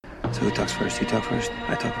So who talks first? You talk first?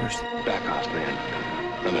 I talk first. Back off,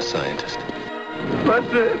 man. I'm a scientist.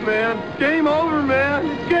 That's it, man. Game over, man.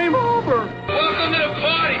 It's game over. Welcome to the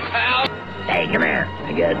party, pal. Hey, come here.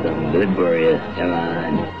 I got something good for you. Come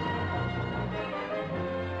on.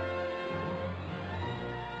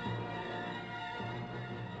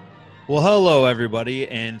 Well, hello, everybody,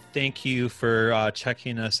 and thank you for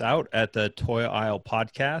checking us out at the Toy Aisle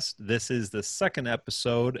Podcast. This is the second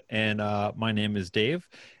episode, and my name is Dave,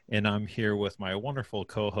 and I'm here with my wonderful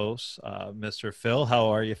co-host, Mr. Phil. How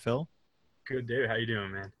are you, Phil? Good, Dave. How you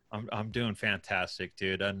doing, man? I'm doing fantastic,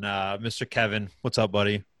 dude. And Mr. Kevin, what's up,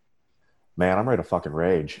 buddy? Man, I'm ready to fucking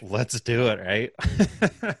rage. Let's do it, right?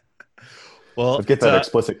 Well, let's get that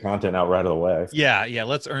explicit content out right of the way. Yeah.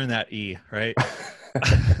 Let's earn that E, right?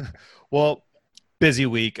 Well, busy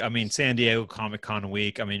week. I mean, San Diego Comic-Con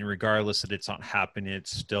week. I mean, regardless that it's not happening,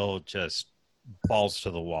 it's still just balls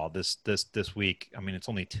to the wall. This week, I mean, it's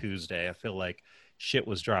only Tuesday. I feel like shit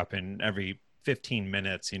was dropping every 15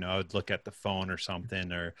 minutes. You know, I'd look at the phone or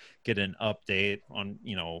something or get an update on,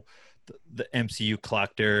 you know, the MCU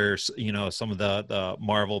collectors, you know, some of the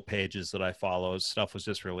Marvel pages that I follow. Stuff was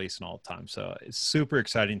just releasing all the time. So it's super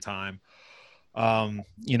exciting time.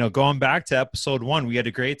 You know, going back to episode 1, we had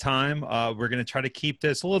a great time. We're going to try to keep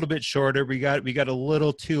this a little bit shorter. We got a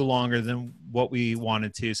little too longer than what we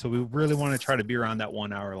wanted to. So we really want to try to be around that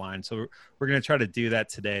 1 hour line. So we're going to try to do that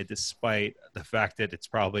today, despite the fact that it's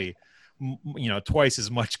probably, you know, twice as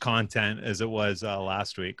much content as it was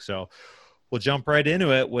last week. So we'll jump right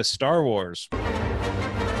into it with Star Wars.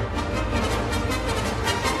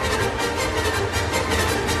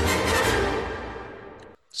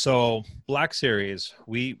 So Black Series,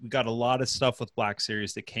 we got a lot of stuff with Black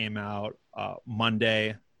Series that came out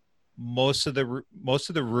Monday. Most of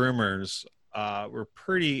the rumors were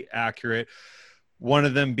pretty accurate. One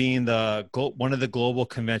of them being one of the global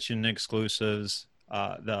convention exclusives,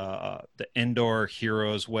 the Endor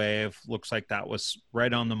Heroes wave. Looks like that was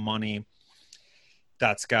right on the money.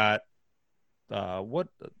 That's got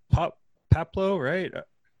Paplo, right?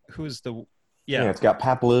 Who's the Yeah, it's got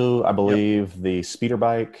Paploo, I believe, the speeder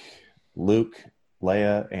bike, Luke,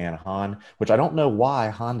 Leia, and Han, which I don't know why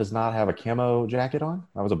Han does not have a camo jacket on.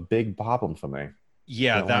 That was a big problem for me.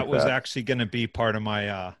 Yeah, that was actually going to be part of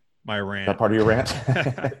my my rant. That part of your rant?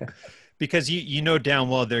 Because you know damn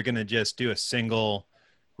well they're going to just do a single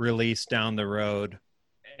release down the road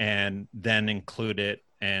and then include it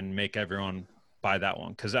and make everyone buy that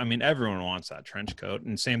one. Because, I mean, everyone wants that trench coat.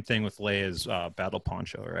 And same thing with Leia's battle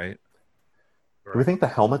poncho, right? Do we think the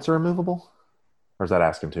helmets are removable? Or is that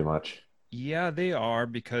asking too much? Yeah, they are,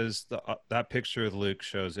 because that picture of Luke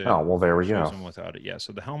shows it. Oh, well, there we go. Him without it. Yeah,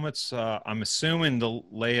 so the helmets, I'm assuming the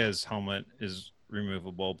Leia's helmet is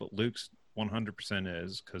removable, but Luke's 100%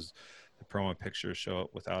 is, because the promo pictures show it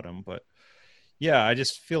without him. But yeah, I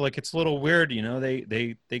just feel like it's a little weird. You know,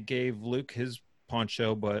 they gave Luke his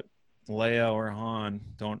poncho, but Leia or Han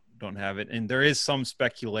don't have it. And there is some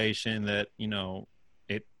speculation that, you know,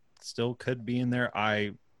 still could be in there.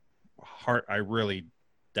 I really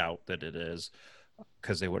doubt that it is,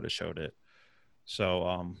 because they would have showed it.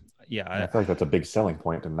 So yeah, I feel like that's a big selling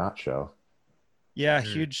point to not show. Yeah,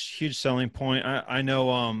 huge selling point. I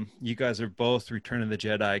know you guys are both Return of the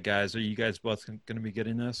Jedi guys. Are you guys both going to be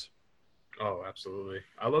getting this? Oh, absolutely.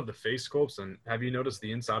 I love the face sculpts. And have you noticed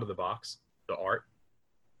the inside of the box, the art?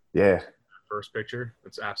 Yeah. First picture,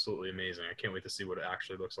 it's absolutely amazing. I can't wait to see what it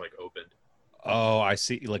actually looks like opened. Oh, I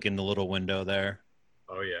see, like in the little window there.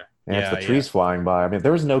 Oh, yeah. And it's the trees flying by. I mean,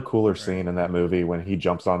 there was no cooler scene in that movie when he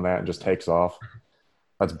jumps on that and just takes off.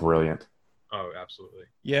 That's brilliant. Oh, absolutely.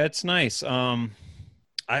 Yeah, it's nice. I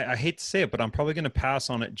hate to say it, but I'm probably going to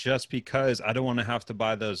pass on it just because I don't want to have to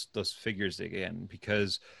buy those figures again,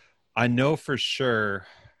 because I know for sure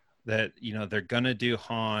that, you know, they're going to do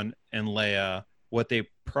Han and Leia. What they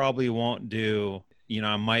probably won't do, you know,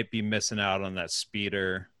 I might be missing out on that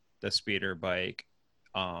the speeder bike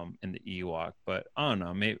in the Ewok, but I don't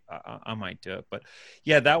know, maybe I might do it. But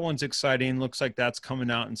yeah, that one's exciting. Looks like that's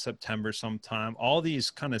coming out in September sometime. All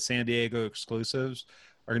these kind of San Diego exclusives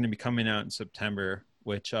are going to be coming out in September,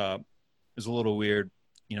 which is a little weird.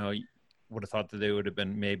 You know, would have thought that they would have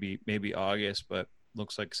been maybe August, but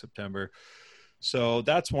looks like September. So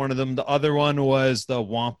that's one of them. The other one was the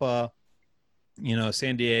Wampa, you know,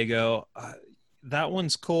 San Diego. That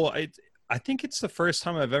one's cool. I think it's the first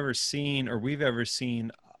time I've ever seen, or we've ever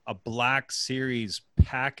seen, a Black Series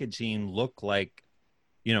packaging look like,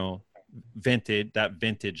 you know,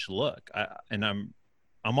 vintage look. I'm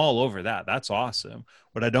all over that. That's awesome.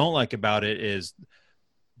 What I don't like about it is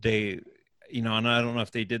they, you know, and I don't know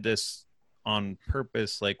if they did this on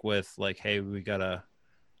purpose, like with like, hey, we gotta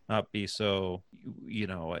not be so,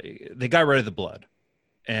 they got rid of the blood,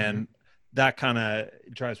 and that kind of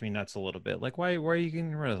drives me nuts a little bit. Like, why are you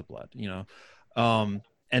getting rid of the blood?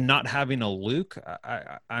 And not having a Luke.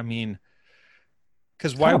 I mean,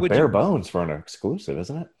 because why would bare you? Bones for an exclusive,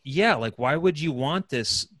 isn't it? Yeah, like why would you want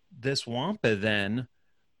this Wampa then?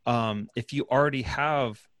 If you already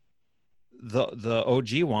have the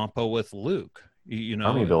OG Wampa with Luke,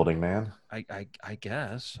 Army building, man. I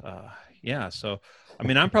guess. Yeah. So, I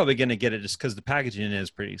mean, I'm probably going to get it just because the packaging is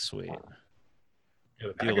pretty sweet. Yeah,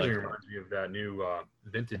 the packaging reminds me of that new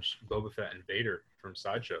vintage Boba Fett and Vader from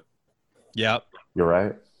Sideshow. Yep. You're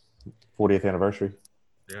right. 40th anniversary.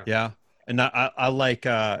 Yeah. Yeah. And I like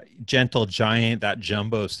Gentle Giant, that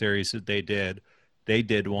jumbo series that they did. They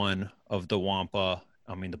did one of the Wampa.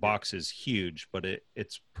 I mean, the box is huge, but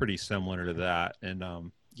it's pretty similar to that.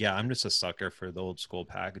 And yeah, I'm just a sucker for the old school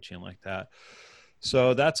packaging like that.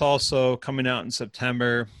 So that's also coming out in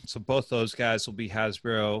September. So both those guys will be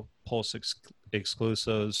Hasbro Pulse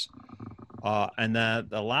exclusives. And then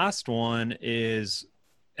the last one is,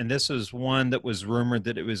 and this is one that was rumored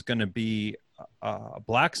that it was going to be a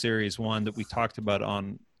Black Series one that we talked about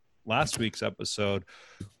on last week's episode.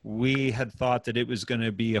 We had thought that it was going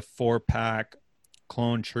to be a 4-pack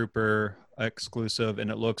Clone Trooper exclusive,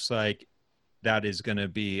 and it looks like that is going to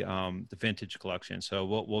be the vintage collection. So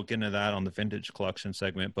we'll get into that on the vintage collection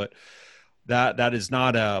segment, but that is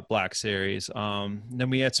not a Black Series. Then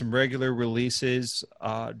we had some regular releases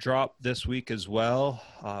drop this week as well.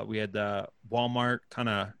 We had the Walmart kind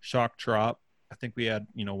of shock drop. I think we had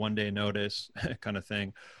 1 day notice kind of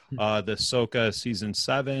thing. The Ahsoka season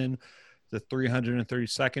 7, the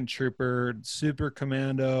 332nd Trooper, Super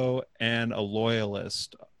Commando, and a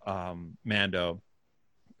Loyalist Mando.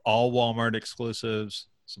 All Walmart exclusives.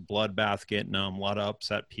 Some bloodbath getting them. A lot of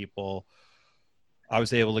upset people. I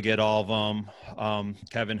was able to get all of them.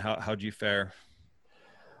 Kevin, how'd you fare?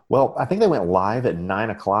 Well, I think they went live at 9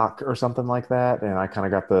 o'clock or something like that, and I kind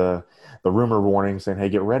of got the rumor warning saying, "Hey,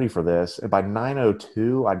 get ready for this." And by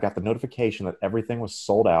 9:02, I got the notification that everything was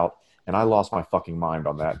sold out, and I lost my fucking mind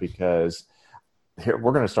on that because here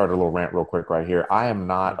we're going to start a little rant real quick right here. I am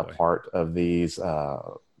not a part of these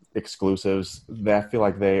exclusives. I feel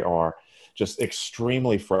like they are just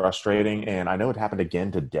extremely frustrating, and I know it happened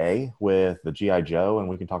again today with the G.I. Joe, and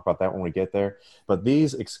we can talk about that when we get there, but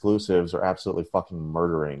these exclusives are absolutely fucking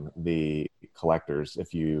murdering the collectors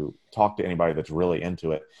if you talk to anybody that's really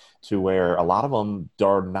into it, to where a lot of them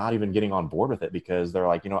are not even getting on board with it because they're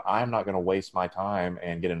like, I'm not going to waste my time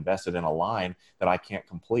and get invested in a line that I can't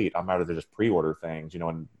complete. I'm rather just pre-order things,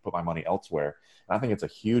 and put my money elsewhere. And I think it's a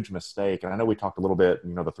huge mistake. And I know we talked a little bit,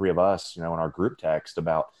 the three of us, in our group text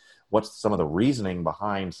about what's some of the reasoning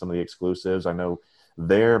behind some of the exclusives. I know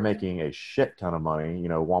they're making a shit ton of money,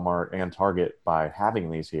 Walmart and Target, by having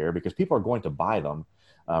these here because people are going to buy them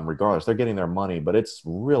regardless. They're getting their money, but it's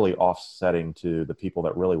really offsetting to the people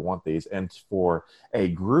that really want these. And for a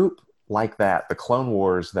group like that, the Clone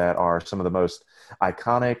Wars, that are some of the most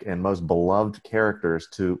iconic and most beloved characters,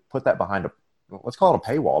 to put that behind let's call it a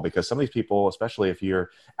paywall, because some of these people, especially if you're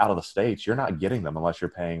out of the States, you're not getting them unless you're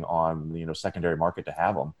paying on, secondary market to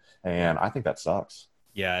have them. And I think that sucks.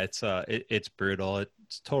 Yeah, it's brutal.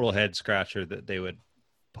 It's total head scratcher that they would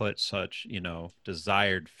put such,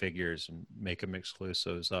 desired figures and make them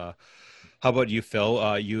exclusives. How about you,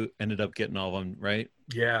 Phil? You ended up getting all of them, right?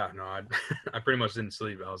 Yeah, no, I pretty much didn't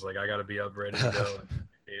sleep. I was like, I got to be up ready to go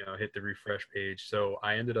and, hit the refresh page. So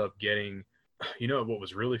I ended up getting, what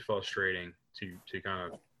was really frustrating to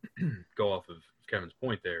kind of go off of Kevin's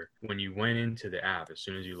point there, when you went into the app, as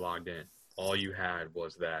soon as you logged in, all you had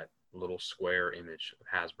was that little square image of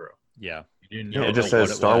Hasbro. Yeah. You didn't know it just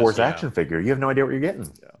says Star Wars action figure. You have no idea what you're getting.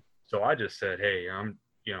 Yeah. So I just said, hey,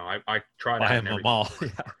 I tried buy out them all. Yeah.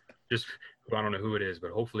 Just, I don't know who it is,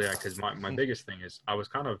 but hopefully because my biggest thing is I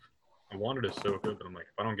wanted Ahsoka, but I'm like,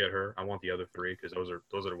 if I don't get her, I want the other three because those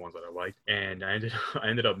are the ones that I liked. And I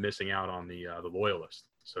ended up missing out on the Loyalist.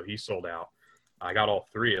 So he sold out. I got all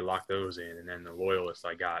three. I locked those in, and then the Loyalist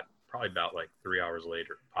I got probably about like 3 hours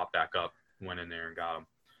later. Popped back up, went in there and got them.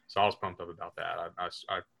 So I was pumped up about that.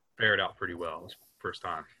 I fared out pretty well this first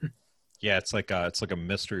time. Yeah, it's like a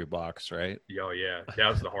mystery box, right? Oh yeah, that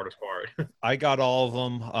was the hardest part. I got all of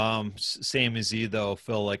them. Same as you though,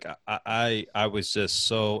 Phil. Like I was just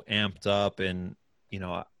so amped up, and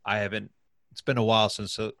I haven't. It's been a while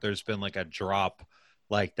since there's been like a drop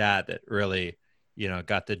like that really,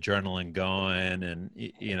 got the adrenaline going, and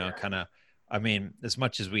kind of. I mean, as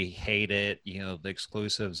much as we hate it, the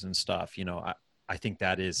exclusives and stuff. I think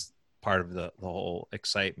that is part of the whole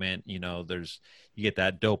excitement. You get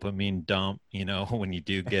that dopamine dump, when you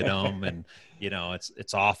do get them, and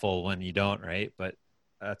it's awful when you don't, right? But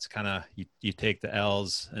that's kind of, you take the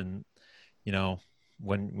L's, and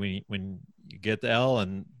when you get the L,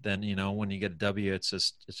 and then when you get a W, it's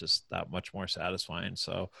just that much more satisfying.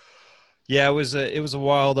 So yeah, it was a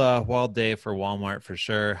wild day for Walmart for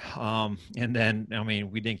sure. And then, I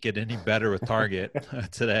mean, we didn't get any better with Target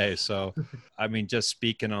today. So, I mean, just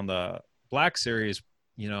speaking on the Black Series,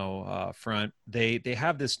 front, they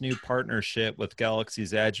have this new partnership with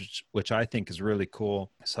Galaxy's Edge, which I think is really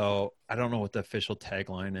cool. So I don't know what the official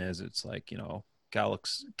tagline is. It's like,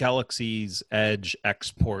 Galaxy's Edge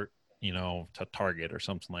export, to Target or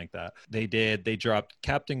something like that. They dropped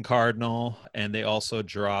Captain Cardinal, and they also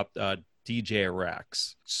dropped DJ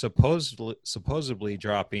Rex, supposedly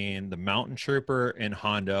dropping the Mountain Trooper and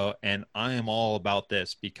Hondo. And I am all about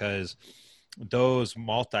this because those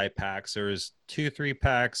multi-packs, there's 2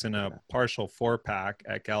 3-packs and a partial 4-pack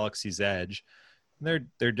at Galaxy's Edge. And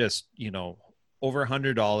they're just, over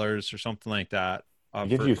 $100 or something like that. It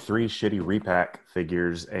gives you 3 shitty repack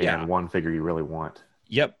figures and 1 figure you really want.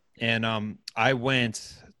 Yep. And I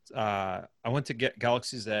went to get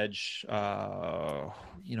Galaxy's Edge, a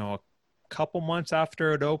couple months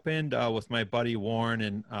after it opened, with my buddy Warren,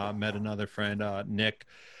 and met another friend, Nick,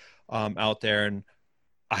 out there, and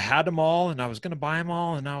I had them all, and I was going to buy them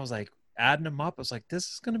all, and I was like adding them up. I was like, this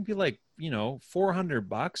is going to be like,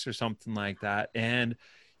 $400 or something like that. And,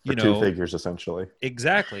 for 2 figures, essentially.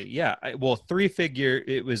 Exactly. Yeah. 3 figure,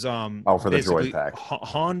 it was, for the droid pack.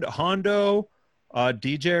 Hondo,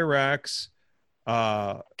 DJ Rex,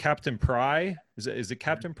 Captain Pry. Is it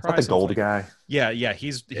Captain Pry? The gold guy. Yeah.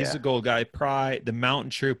 He's the gold guy. Pry, the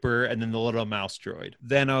Mountain Trooper, and then the little mouse droid.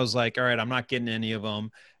 Then I was like, all right, I'm not getting any of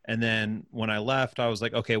them. And then when I left, I was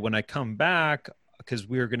like, okay, when I come back, because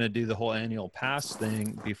we were going to do the whole annual pass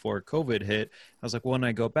thing before COVID hit, I was like, when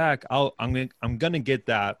I go back, I'm going to get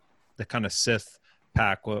the kind of Sith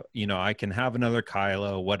pack. I can have another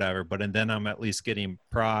Kylo, whatever, but then I'm at least getting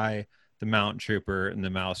Pry, the Mountain Trooper, and the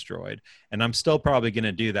mouse droid. And I'm still probably going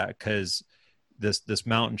to do that because this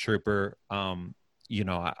Mountain Trooper, I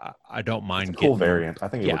don't mind it's a cool variant. I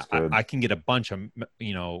think it looks good. I can get a bunch of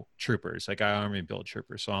troopers, like I army build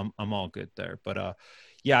troopers, so I'm all good there. But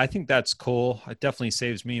I think that's cool. It definitely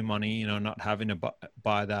saves me money, not having to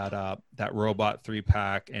buy that robot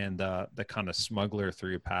 3-pack and the kind of smuggler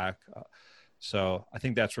 3-pack. So I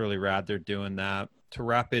think that's really rad. They're doing that. To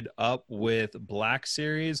wrap it up with Black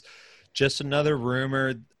Series, just another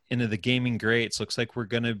rumor into the gaming greats. Looks like we're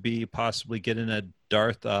going to be possibly getting a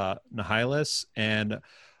Darth Nihilus and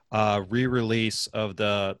re-release of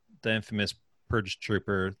the infamous Purge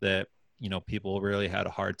Trooper that people really had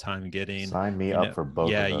a hard time getting. Sign me up for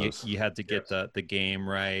both of those. You had to get the game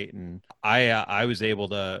right, and I was able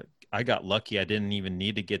to. I got lucky. I didn't even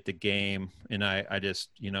need to get the game, and I just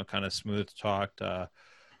kind of smooth talked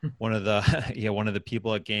one of the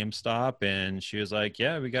people at GameStop, and she was like,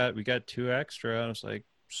 "Yeah, we got 2 extra." I was like,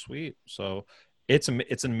 "Sweet." So it's an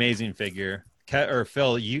amazing figure. Or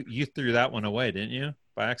Phil, you threw that one away, didn't you,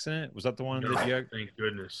 by accident? Was that the one that you? Thank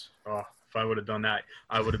goodness. Oh, if I would have done that,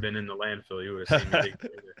 I would have been in the landfill. You would have seen me.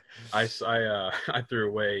 I threw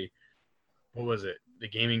away. What was it? The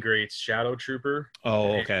Gaming Greats Shadow Trooper.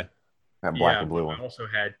 Oh, okay. That black and blue one. I also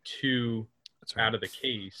had 2 out of the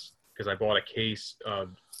case because I bought a case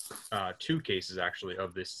of 2 cases actually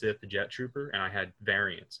of this Sith Jet Trooper, and I had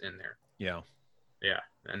variants in there. Yeah. Yeah,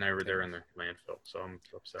 and they're in the landfill, so I'm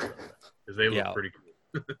upset about that because they look pretty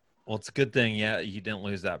cool. Well, it's a good thing, you didn't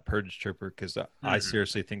lose that Purge Trooper, because I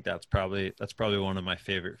seriously think that's probably one of my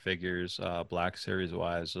favorite figures, Black Series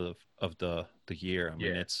wise, of the year. I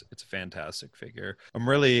mean, it's a fantastic figure. I'm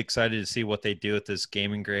really excited to see what they do with this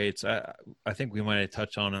gaming greats. I think we might have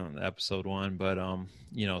touched on it in episode 1, but I'm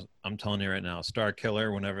telling you right now, Star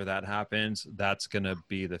Killer, whenever that happens, that's gonna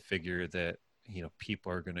be the figure that people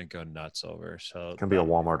are going to go nuts over. So it can be a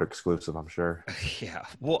Walmart exclusive, I'm sure. Yeah.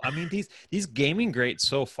 Well, I mean, these gaming greats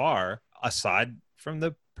so far, aside from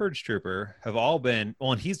the Purge Trooper, have all been,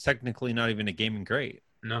 well, and he's technically not even a gaming great.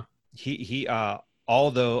 No. He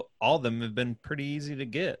although all of them have been pretty easy to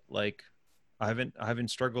get. Like I haven't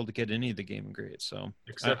struggled to get any of the gaming greats. So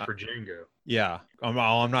except for Django. Yeah.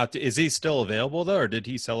 I'm not, is he still available though, or did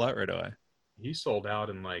he sell out right away? He sold out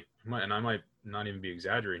in I might not even be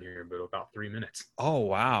exaggerating here, but about 3 minutes. Oh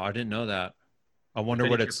wow, I didn't know that. I wonder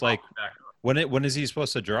what it's like. When is he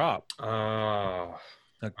supposed to drop?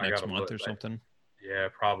 Like next month or something? Yeah,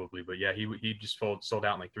 probably. But yeah, he just sold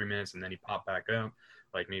out in 3 minutes, and then he popped back up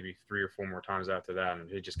maybe 3 or 4 more times after that,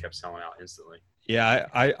 and it just kept selling out instantly. Yeah,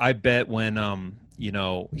 I bet when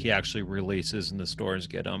he actually releases in the stores,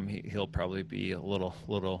 get him, he'll probably be a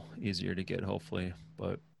little easier to get, hopefully.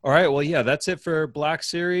 But all right, well, yeah, that's it for Black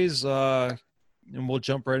Series. And we'll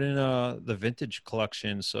jump right into the vintage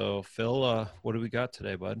collection. So Phil, what do we got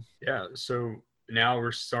today, bud? Yeah, so now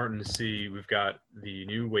we're starting to see we've got the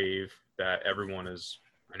new wave that everyone is.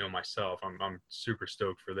 I know myself, I'm super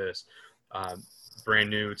stoked for this. Brand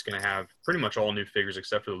new. It's going to have pretty much all new figures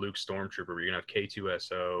except for the Luke Stormtrooper. We're going to have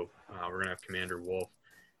K2SO. We're going to have Commander Wolf,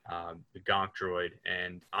 the Gonk Droid,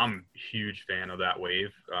 and I'm a huge fan of that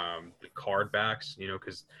wave. The card backs,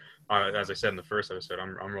 because as I said in the first episode,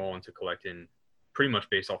 I'm rolling to collecting pretty much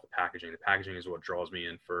based off the packaging. The packaging is what draws me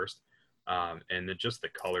in first, and then just the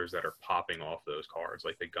colors that are popping off those cards,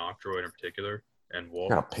 like the Gonk Droid in particular, and Wolf.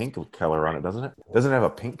 Got a pink color on it, doesn't it? Doesn't it have a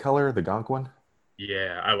pink color, the Gonk one?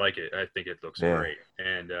 Yeah, I like it. I think it looks great.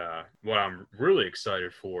 And what I'm really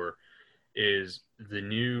excited for is the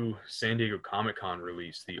new San Diego Comic-Con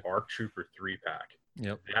release, the ARC Trooper 3-pack.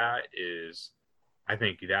 Yep. I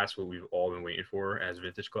think that's what we've all been waiting for as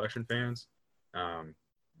vintage collection fans.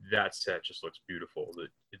 That set just looks beautiful.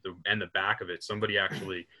 And the back of it, somebody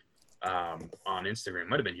actually on Instagram,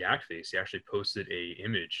 might have been Yakface, he actually posted a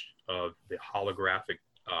image of the holographic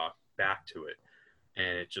back to it.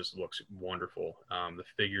 And it just looks wonderful. The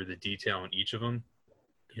figure, the detail on each of them,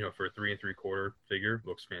 for a 3 3/4 figure,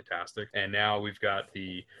 looks fantastic. And now we've got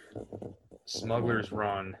the Smuggler's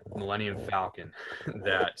Run Millennium Falcon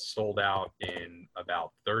that sold out in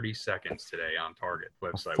about 30 seconds today on Target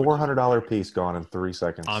website. $400 piece gone in 3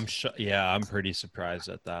 seconds. I'm pretty surprised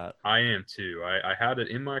at that. I am too. I had it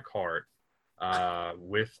in my cart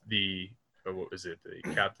with the what was it, the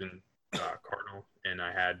Captain Cardinal, and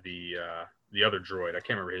I had the other droid. I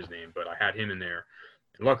can't remember his name, but I had him in there.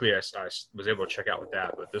 And luckily, I was able to check out with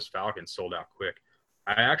that, but this Falcon sold out quick.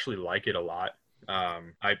 I actually like it a lot.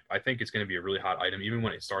 I think it's going to be a really hot item, even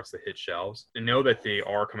when it starts to hit shelves. And know that they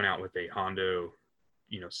are coming out with a Hondo,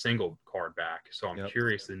 single card back. So I'm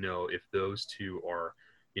curious to know if those two are,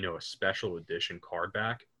 a special edition card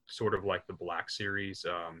back, sort of like the Black Series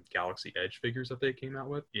Galaxy Edge figures that they came out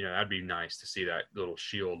with. That'd be nice to see that little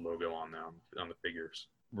shield logo on them, on the figures.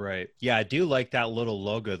 Right. Yeah, I do like that little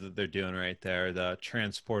logo that they're doing right there, the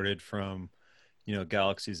transported from,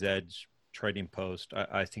 Galaxy's Edge trading post.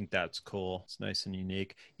 I think that's cool. It's nice and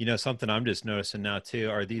unique. Something I'm just noticing now too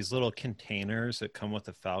are these little containers that come with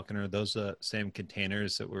the Falcon. Are those the same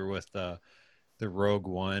containers that were with the Rogue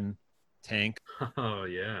One tank? Oh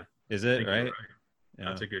yeah. Is it right? Yeah.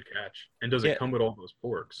 That's a good catch. And does it come with all those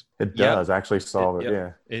porgs? It does. I actually saw it.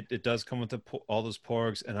 Yeah. It does come with all those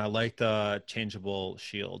porgs, and I like the changeable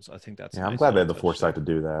shields. I think that's. Yeah, I'm glad they had the foresight to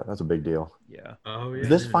do that. That's a big deal. Yeah. Oh yeah. Is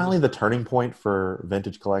this finally the turning point for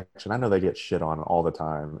vintage collection? I know they get shit on all the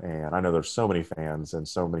time, and I know there's so many fans and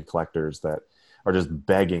so many collectors that are just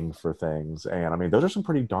begging for things. And I mean, those are some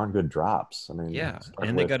pretty darn good drops. I mean, yeah,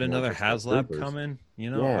 and they got another HasLab coming.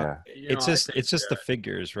 Yeah. It's just the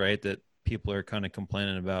figures, right? That people are kind of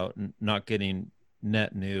complaining about not getting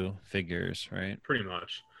net new figures, right? Pretty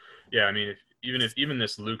much. Yeah, I mean, even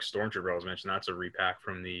this Luke Stormtrooper I was mentioning, that's a repack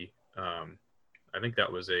from the I think that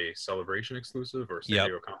was a Celebration exclusive or San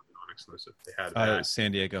Diego Comic-Con exclusive. They had that.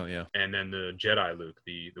 San Diego, yeah. And then the Jedi Luke,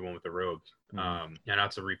 the one with the robes. And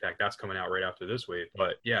that's a repack. That's coming out right after this wave.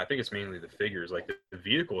 But yeah, I think it's mainly the figures. Like the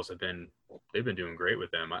vehicles they've been doing great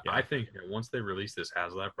with them. I think once they release this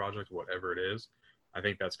HasLab project, whatever it is, I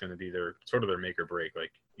think that's going to be their make or break,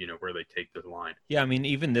 like, where they take the line. Yeah, I mean,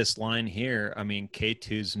 even this line here, I mean,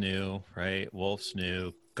 K2's new, right? Wolf's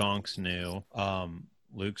new, Gonk's new,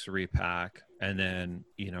 Luke's repack, and then,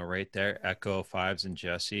 right there, Echo, Fives, and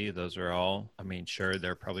Jesse. Those are all, I mean, sure,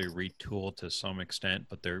 they're probably retooled to some extent,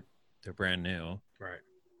 but they're brand new.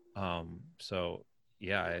 Right. So,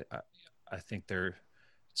 yeah, I think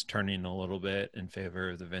it's turning a little bit in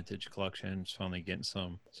favor of the vintage collection. It's finally getting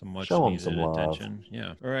some much needed attention.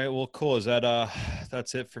 Yeah. All right. Well, cool. Is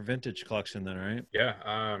that's it for vintage collection then, right?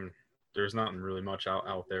 Yeah. There's not really much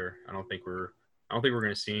out there. I don't think we're going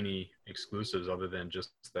to see any exclusives other than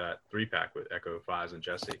just that 3-pack with Echo, Fives, and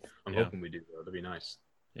Jesse. I'm hoping we do though. That'd be nice.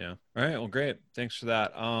 Yeah. All right. Well, great. Thanks for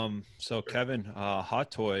that. So Kevin,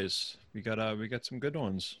 Hot Toys, we got some good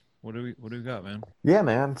ones. What do we got, man? Yeah,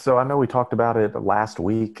 man. So I know we talked about it last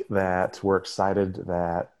week that we're excited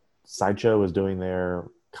that Sideshow is doing their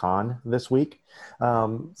con this week.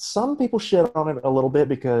 Some people shit on it a little bit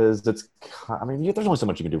because there's only so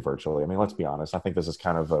much you can do virtually. I mean, let's be honest. I think this is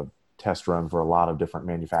kind of a test run for a lot of different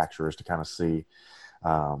manufacturers to kind of see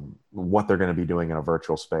what they're going to be doing in a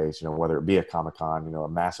virtual space, whether it be a Comic-Con, a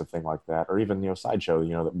massive thing like that, or even, Sideshow,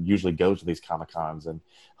 that usually goes to these Comic-Cons and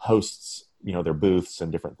hosts their booths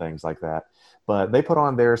and different things like that. But they put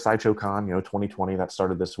on their Sideshow Con, 2020 that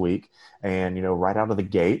started this week. And, right out of the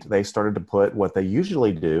gate, they started to put what they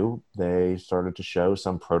usually do. They started to show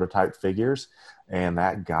some prototype figures, and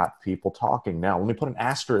that got people talking. Now, let me put an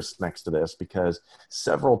asterisk next to this, because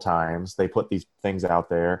several times they put these things out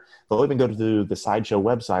there. They'll even go to the Sideshow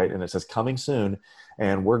website and it says coming soon.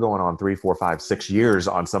 And we're going on 3, 4, 5, 6 years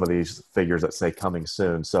on some of these figures that say coming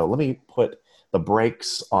soon. So let me put the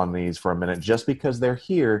brakes on these for a minute. Just because they're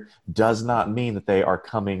here does not mean that they are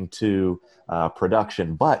coming to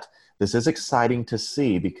production. But this is exciting to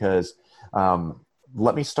see, because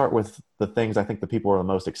let me start with the things I think the people are the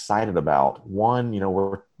most excited about. One,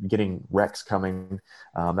 we're getting Rex coming.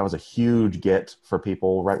 That was a huge get for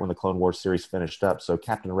people right when the Clone Wars series finished up. So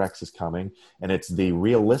Captain Rex is coming, and it's the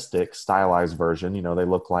realistic stylized version. They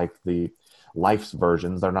look like the Life's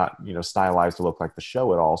versions. They're not, stylized to look like the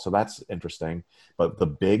show at all. So that's interesting. But the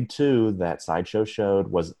big two that Sideshow showed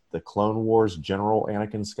was the Clone Wars General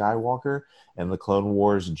Anakin Skywalker and the Clone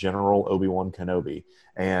Wars General Obi-Wan Kenobi.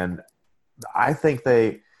 And I think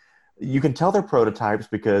you can tell they're prototypes,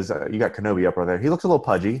 because you got Kenobi up right there. He looks a little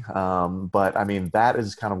pudgy, but I mean, that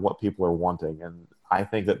is kind of what people are wanting. And I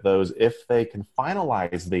think that those, if they can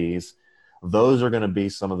finalize these, those are going to be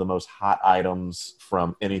some of the most hot items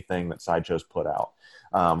from anything that Sideshow's put out.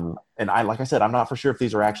 And like I said, I'm not for sure if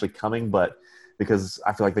these are actually coming, but because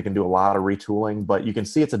I feel like they can do a lot of retooling. But you can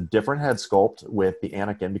see it's a different head sculpt with the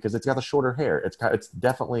Anakin, because it's got the shorter hair. It's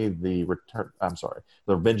definitely the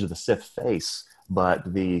Revenge of the Sith face, but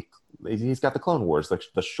he's got the Clone Wars,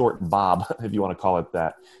 the short bob, if you want to call it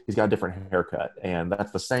that. He's got a different haircut, and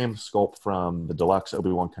that's the same sculpt from the deluxe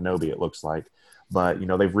Obi-Wan Kenobi, it looks like. But, they've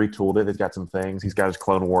retooled it. They've got some things. He's got his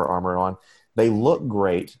Clone War armor on. They look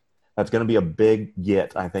great. That's going to be a big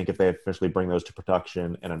get, I think, if they officially bring those to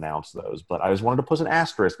production and announce those. But I just wanted to put an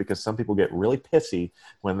asterisk, because some people get really pissy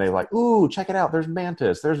when they like, ooh, check it out. There's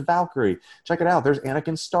Mantis. There's Valkyrie. Check it out. There's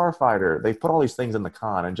Anakin Starfighter. They put all these things in the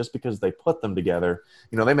con, and just because they put them together,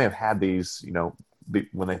 they may have had these,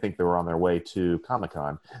 when they think they were on their way to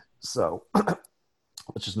Comic-Con. So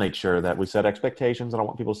let's just make sure that we set expectations. I don't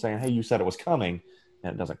want people saying, hey, you said it was coming,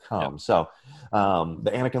 and it doesn't come. Yep. So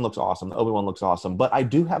the Anakin looks awesome. The Obi-Wan looks awesome. But I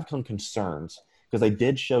do have some concerns, because they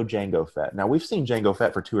did show Jango Fett. Now, we've seen Jango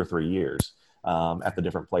Fett for 2 or 3 years at the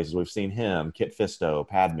different places. We've seen him, Kit Fisto,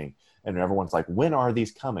 Padme, and everyone's like, when are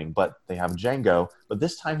these coming? But they have Jango, but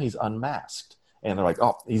this time he's unmasked. And they're like,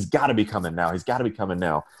 oh, he's got to be coming now. He's got to be coming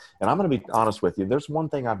now. And I'm going to be honest with you. There's one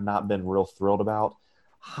thing I've not been real thrilled about.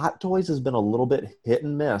 Hot Toys has been a little bit hit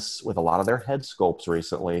and miss with a lot of their head sculpts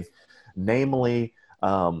recently, namely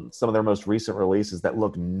some of their most recent releases that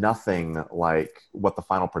look nothing like what the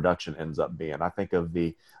final production ends up being. I think of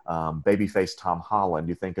the babyface Tom Holland.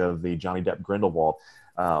 You think of the Johnny Depp Grindelwald.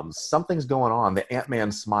 Something's going on. The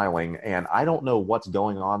Ant-Man smiling, and I don't know what's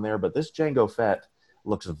going on there, but this Jango Fett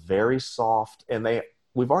looks very soft. And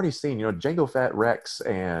we've already seen, Jango Fett, Rex,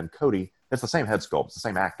 and Cody, it's the same head sculpt. It's the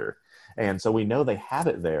same actor. And so we know they have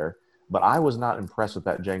it there, but I was not impressed with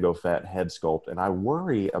that Jango Fett head sculpt. And I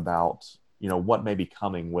worry about, what may be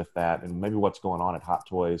coming with that, and maybe what's going on at Hot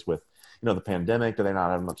Toys with, the pandemic. Do they not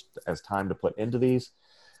have much as time to put into these?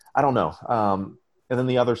 I don't know. And then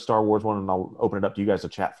the other Star Wars one, and I'll open it up to you guys to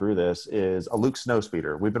chat through this, is a Luke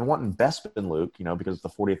Snowspeeder. We've been wanting Bespin Luke, because it's the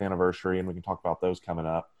 40th anniversary, and we can talk about those coming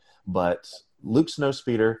up. But Luke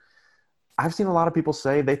Snowspeeder, I've seen a lot of people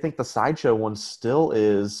say they think the Sideshow one still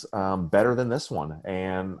is better than this one,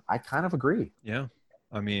 and I kind of agree. Yeah,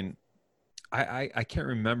 I mean, I can't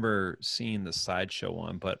remember seeing the Sideshow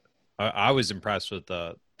one, but I was impressed with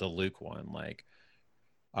the Luke one. Like,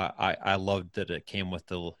 I loved that it came with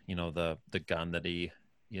the the gun that he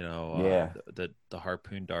the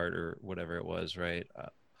harpoon dart or whatever it was, right?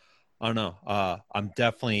 I don't know. I'm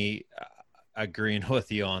definitely agreeing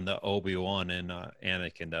with you on the Obi-Wan and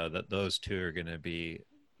Anakin, though, that those two are going to be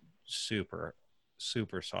super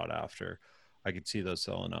sought after. I could see those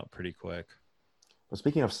selling out pretty quick. Well,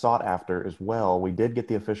 speaking of sought after as well, we did get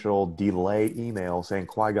the official delay email saying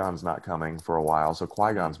Qui-Gon's not coming for a while. So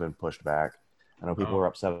Qui-Gon's been pushed back. I know people are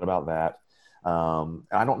upset about that.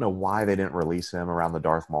 I don't know why they didn't release him around the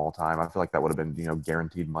Darth Maul time. I feel like that would have been,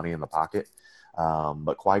 guaranteed money in the pocket.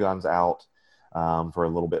 But Qui-Gon's out for a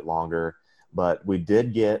little bit longer. But we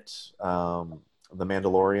did get the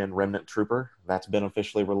Mandalorian Remnant Trooper. That's been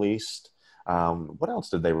officially released. What else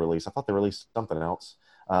did they release? I thought they released something else.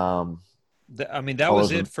 That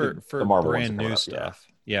was it for brand new stuff.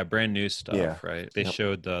 Yeah, brand new stuff, right? They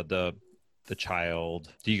showed the child.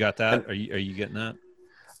 Do you got that? Are you getting that?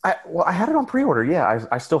 I had it on pre-order. Yeah,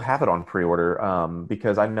 I still have it on pre-order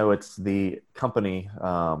because I know it's the company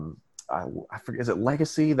I forget, is it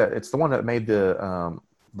Legacy? That it's the one that made the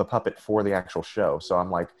puppet for the actual show. So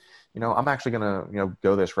I'm like, I'm actually gonna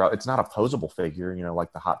go this route. It's not a posable figure,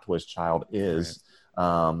 like the Hot Toys child is.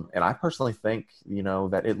 Right. And I personally think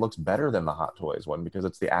that it looks better than the Hot Toys one because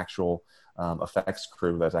it's the actual effects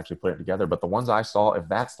crew that's actually putting it together. But the ones I saw, if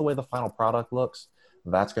that's the way the final product looks,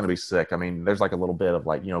 that's going to be sick. I mean, there's like a little bit of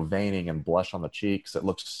like veining and blush on the cheeks. It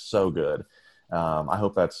looks so good. I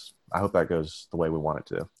hope that goes the way we want it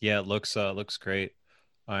to. Yeah, it looks great.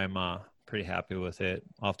 I'm pretty happy with it.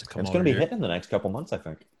 I'll have to come. It's going to be hitting in the next couple months, I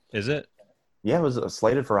think. Is it? Yeah, it was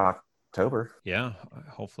slated for October. Yeah,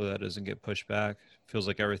 hopefully that doesn't get pushed back. Feels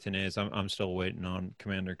like everything is. I'm still waiting on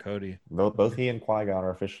Commander Cody. Both he and Qui-Gon are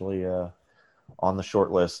officially on the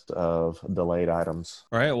short list of delayed items.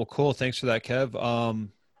 All right. Well, cool. Thanks for that, Kev.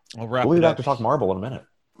 I'll wrap. We'll be back to talk Marvel in a minute.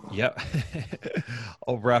 Yep.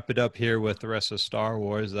 I'll wrap it up here with the rest of Star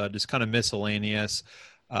Wars. Just kind of miscellaneous.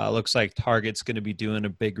 Looks like Target's going to be doing a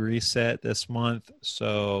big reset this month.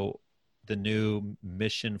 So the new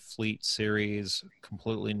Mission Fleet series,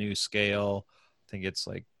 completely new scale. I think it's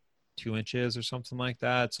like 2 inches or something like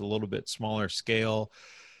that. It's a little bit smaller scale.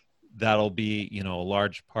 That'll be, a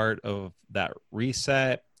large part of that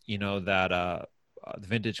reset, that the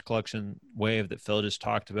vintage collection wave that Phil just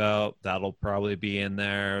talked about, that'll probably be in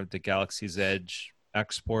there. The Galaxy's Edge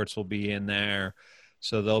exports will be in there.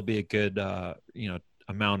 So there'll be a good,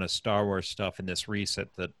 amount of Star Wars stuff in this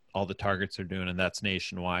reset that all the Targets are doing, and that's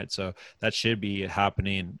nationwide. So that should be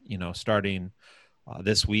happening, starting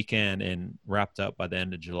this weekend and wrapped up by the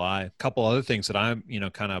end of July. A couple other things that I'm,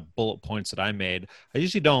 kind of bullet points that I made. I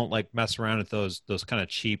usually don't like mess around with those kind of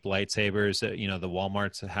cheap lightsabers that, the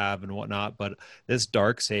Walmarts have and whatnot, but this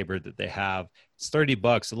dark saber that they have, it's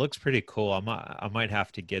 $30. It looks pretty cool. I might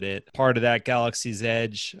have to get it. Part of that Galaxy's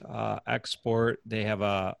Edge export, they have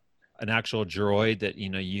an actual droid that,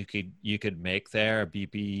 you could make there, a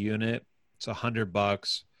BP unit. It's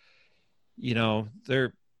 $100.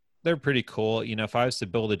 They're pretty cool. If I was to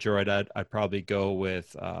build a droid, I'd probably go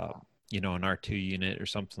with, an R2 unit or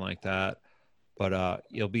something like that. But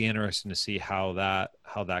it'll be interesting to see how that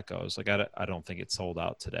goes. Like, I don't think it's sold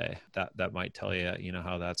out today. That might tell you,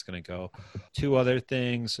 how that's going to go. Two other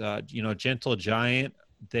things, Gentle Giant,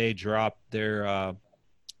 they dropped their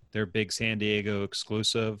big San Diego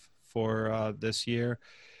exclusive for this year.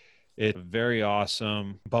 It's very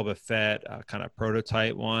awesome Boba Fett kind of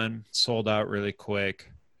prototype one. Sold out really quick.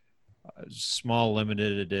 Small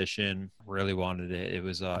limited edition. Really wanted it. It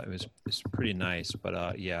was pretty nice, but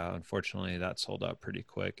unfortunately that sold out pretty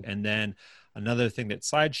quick. And then another thing that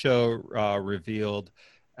Sideshow revealed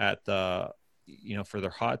at the for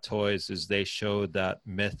their Hot Toys is they showed that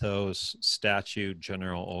Mythos statue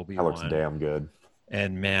General Obi-Wan. That looks damn good.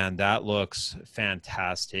 And man, that looks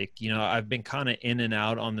fantastic. I've been kind of in and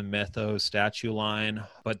out on the Mythos statue line,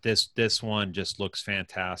 but this one just looks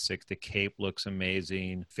fantastic. The cape looks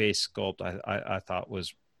amazing. Face sculpt, I thought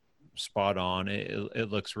was spot on. It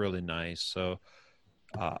looks really nice. So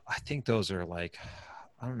I think those are like,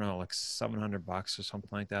 I don't know, like $700 or something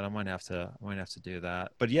like that. I might have to do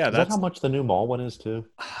that. But yeah, is that how much the new mall one is too?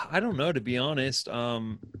 I don't know, to be honest.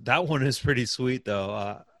 That one is pretty sweet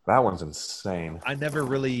though. That one's insane. I never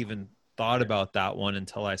really even thought about that one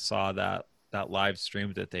until I saw that live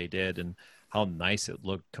stream that they did and how nice it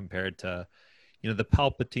looked compared to, the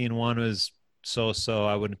Palpatine one was so.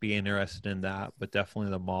 I wouldn't be interested in that, but definitely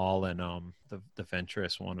the Maul and the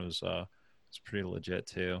Ventress one was pretty legit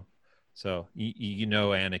too. So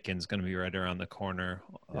Anakin's going to be right around the corner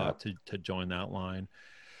to join that line.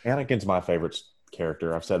 Anakin's my favorite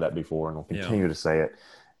character. I've said that before, and I'll continue to say it.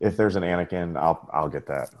 If there's an Anakin, I'll get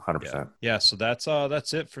that 100%. Yeah. So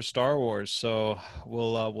that's it for Star Wars. So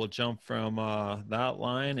we'll jump from that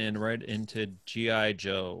line and right into G.I.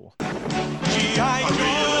 Joe. G.I.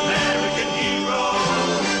 Joe, American hero.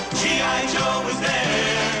 G.I. Joe is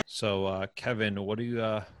there. So Kevin,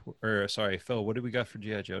 Phil, what do we got for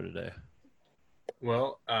G.I. Joe today?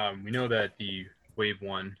 Well, we know that the Wave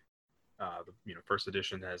 1, first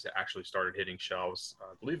edition has actually started hitting shelves.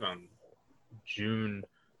 I believe on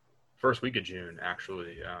first week of June,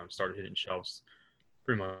 actually, started hitting shelves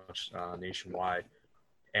pretty much nationwide.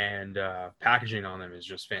 And packaging on them is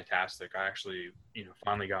just fantastic. I actually,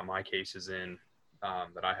 finally got my cases in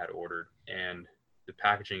that I had ordered. And the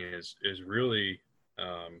packaging is really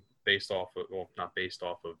based off of, well, not based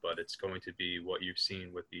off of, but it's going to be what you've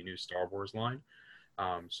seen with the new Star Wars line.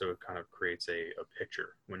 So it kind of creates a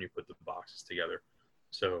picture when you put the boxes together.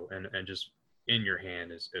 So, and just in your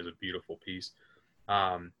hand is a beautiful piece.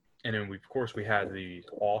 And then we had the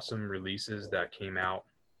awesome releases that came out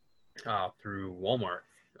through Walmart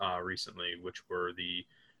recently, which were the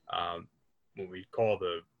what we call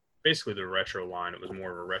basically the retro line. It was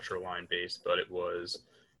more of a retro line based, but it was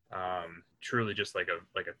truly just like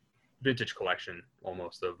a vintage collection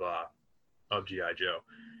almost of GI Joe,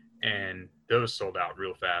 and those sold out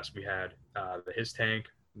real fast. We had the Hiss tank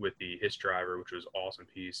with the Hiss driver, which was an awesome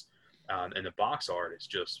piece, and the box art is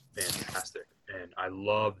just fantastic. And I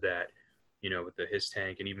love that, with the Hiss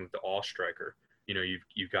tank and even with the All Striker,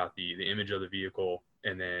 you've got the image of the vehicle,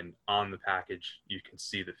 and then on the package you can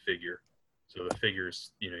see the figure. So the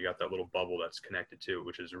figures, you got that little bubble that's connected to it,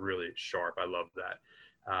 which is really sharp. I love that.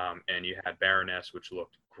 And you had Baroness, which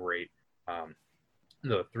looked great.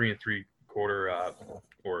 The 3 3/4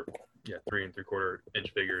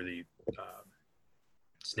 inch figure, the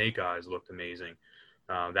Snake Eyes looked amazing.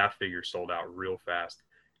 That figure sold out real fast.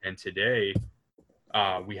 And today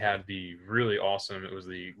we had the really awesome, it was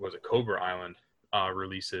Cobra Island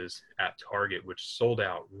releases at Target, which sold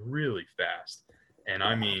out really fast. And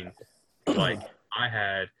I mean,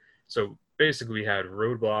 so basically we had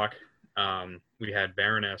Roadblock, we had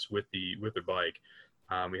Baroness with her bike,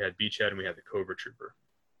 we had Beachhead, and we had the Cobra Trooper.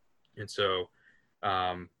 And so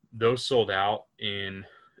those sold out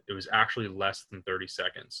it was actually less than 30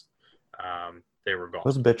 seconds. They were gone.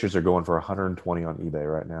 Those bitches are going for 120 on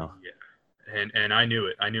eBay right now. Yeah. And I knew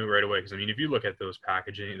it right away. Cause I mean, if you look at the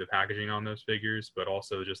packaging on those figures, but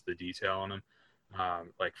also just the detail on them,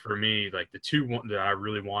 like for me, like the two that I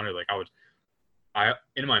really wanted, like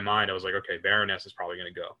in my mind, I was like, okay, Baroness is probably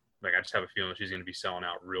going to go. Like, I just have a feeling she's going to be selling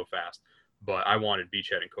out real fast, but I wanted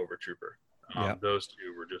Beachhead and Cobra Trooper. Those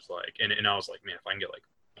two were just like, and I was like, man, if I can get like,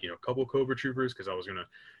 a couple Cobra Troopers, cause I was going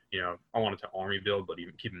to, I wanted to army build, but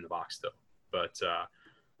even keep them in the box still. But,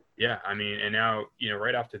 yeah, I mean, and now,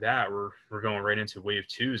 right after that, we're going right into Wave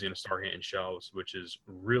 2 is going to start hitting shelves, which is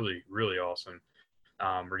really, really awesome.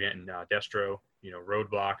 We're getting Destro,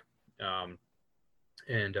 Roadblock,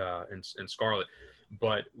 and Scarlet.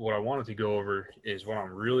 But what I wanted to go over is what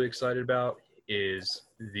I'm really excited about is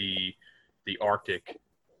the Arctic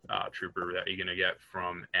Trooper that you're going to get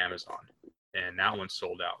from Amazon. And that one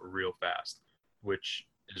sold out real fast, which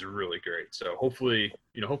is really great. So hopefully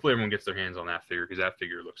everyone gets their hands on that figure, because that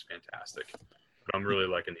figure looks fantastic. But I'm really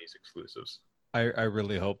liking these exclusives. I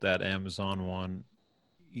really hope that Amazon one,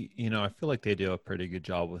 I feel like they do a pretty good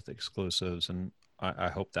job with exclusives, and I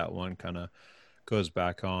hope that one kind of goes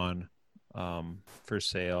back on for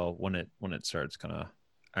sale when it starts kind of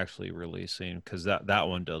actually releasing, because that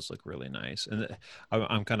one does look really nice. And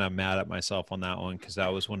I'm kind of mad at myself on that one, because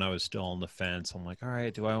that was when I was still on the fence. I'm like, all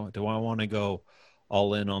right, do I want to go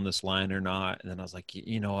all in on this line or not? And then I was like,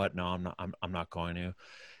 you know what? No, I'm not going to.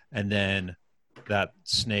 And then that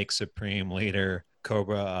Snake Supreme Leader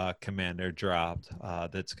Cobra Commander dropped.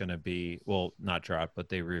 That's going to be, well, not dropped, but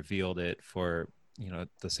they revealed it for,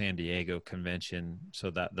 the San Diego convention. So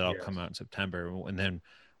that'll come out in September. And then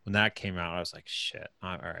when that came out, I was like, shit,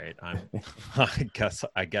 all right,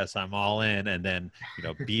 I guess I'm all in. And then,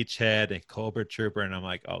 Beachhead and Cobra Trooper. And I'm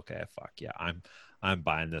like, okay, fuck yeah, I'm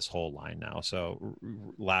buying this whole line now. So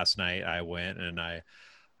last night I went and I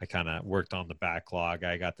kind of worked on the backlog.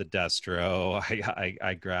 I got the Destro.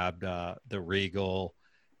 I grabbed the Regal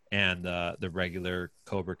and the regular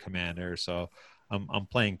Cobra Commander. So I'm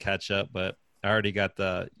playing catch up, but I already got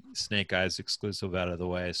the Snake Eyes exclusive out of the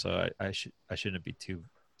way. So I shouldn't be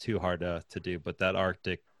too hard to do. But that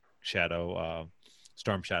Arctic Shadow,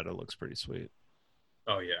 Storm Shadow looks pretty sweet.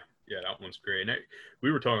 Oh yeah. Yeah, that one's great. And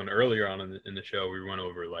we were talking earlier on in the show, we went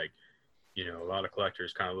over, like, a lot of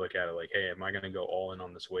collectors kind of look at it like, hey, am I going to go all in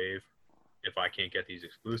on this wave if I can't get these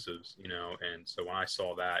exclusives, And so when I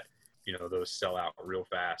saw that, those sell out real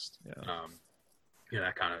fast,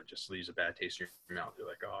 that kind of just leaves a bad taste in your mouth. You're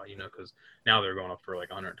like, oh, because now they're going up for like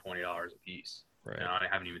 $120 a piece. Right. And I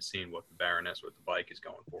haven't even seen what the Baroness with the bike is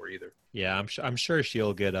going for either. Yeah, I'm sure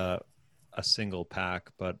she'll get a single pack,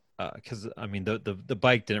 but because I mean the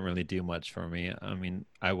bike didn't really do much for me. I mean,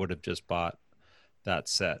 I would have just bought that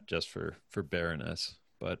set just for Baroness,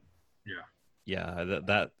 but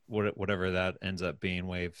that whatever that ends up being,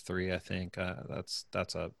 Wave 3, I think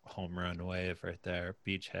that's a home run wave right there.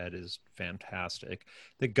 Beachhead is fantastic.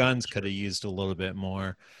 The guns could have used a little bit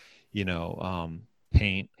more,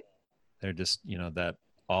 paint. They're just that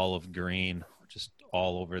olive green just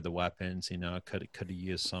all over the weapons. Could have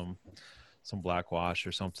used some black wash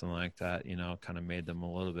or something like that, kind of made them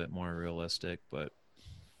a little bit more realistic. But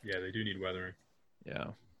yeah, they do need weathering. Yeah,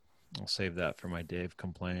 I'll save that for my Dave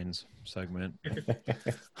Complains segment.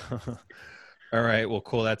 All right, well,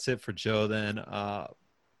 cool. That's it for Joe then.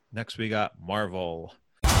 Next we got Marvel.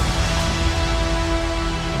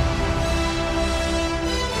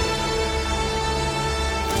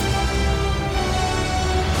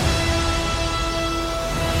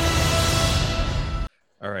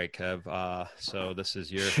 Kev. So this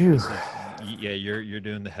is your, Phew. you're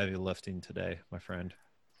doing the heavy lifting today, my friend.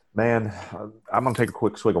 Man, I'm going to take a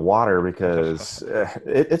quick swig of water because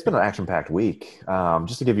it's been an action-packed week.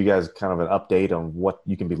 Just to give you guys kind of an update on what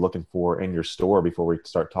you can be looking for in your store before we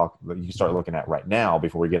start talking, you start looking at right now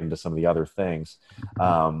before we get into some of the other things.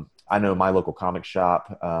 I know my local comic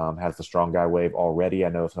shop has the Strong Guy wave already. I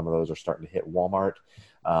know some of those are starting to hit Walmart.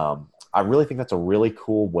 I really think that's a really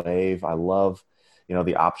cool wave. I love,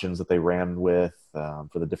 the options that they ran with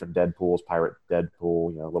for the different Deadpools, Pirate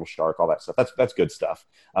Deadpool, Little Shark, all that stuff. That's good stuff.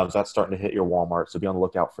 So that's starting to hit your Walmart. So be on the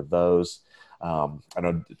lookout for those. I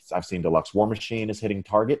know I've seen Deluxe War Machine is hitting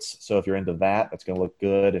Targets. So if you're into that, that's going to look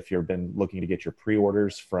good. If you've been looking to get your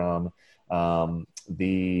pre-orders from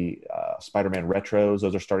the Spider-Man Retros,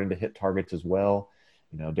 those are starting to hit Targets as well.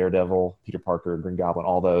 Daredevil, Peter Parker, Green Goblin,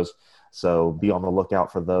 all those. So be on the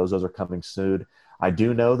lookout for those. Those are coming soon. I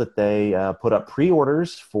do know that they put up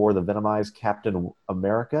pre-orders for the Venomized Captain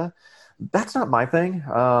America. That's not my thing.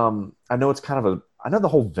 I know it's kind of I know the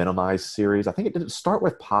whole Venomized series. I think it didn't start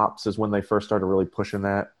with Pops is when they first started really pushing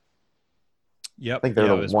that. Yep. I think they're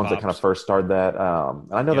the ones Pops that kind of first started that.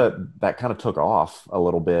 And I know that kind of took off a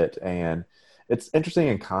little bit, and it's interesting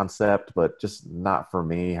in concept, but just not for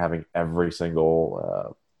me having every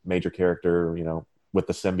single major character, with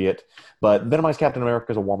the symbiote. But Venomized Captain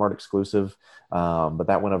America is a Walmart exclusive, but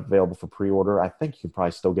that went available for pre-order. I think you can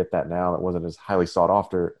probably still get that now. It wasn't as highly sought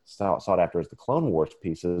after as the Clone Wars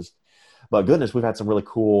pieces. But goodness, we've had some really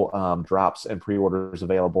cool drops and pre-orders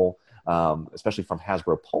available, especially from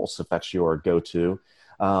Hasbro Pulse, if that's your go-to.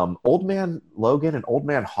 Old Man Logan and Old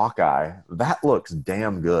Man Hawkeye, that looks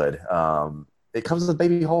damn good. It comes with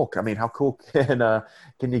Baby Hulk. I mean, how cool can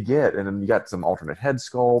you get? And then you got some alternate head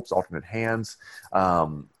sculpts, alternate hands. I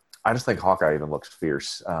just think Hawkeye even looks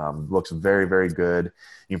fierce. Looks very, very good.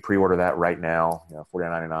 You can pre-order that right now,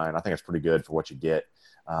 $49.99. I think it's pretty good for what you get.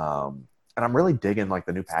 And I'm really digging like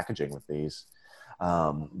the new packaging with these.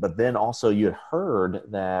 But then also you had heard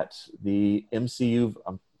that the MCU,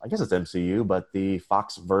 I guess it's MCU, but the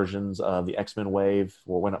Fox versions of the X-Men wave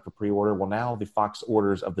went up for pre-order. Well, now the Fox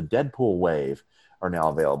orders of the Deadpool wave are now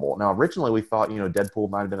available. Now, originally we thought, Deadpool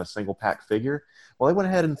might have been a single pack figure. Well, they went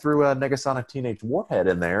ahead and threw a Negasonic Teenage Warhead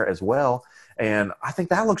in there as well. And I think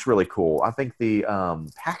that looks really cool. I think the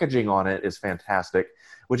packaging on it is fantastic,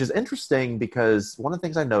 which is interesting because one of the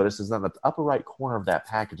things I noticed is that in the upper right corner of that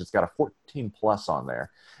package, it's got a 14 plus on there.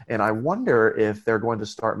 And I wonder if they're going to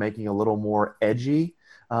start making a little more edgy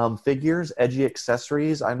figures, edgy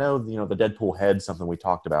accessories. I know, the Deadpool head, something we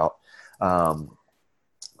talked about.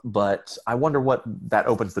 But I wonder what that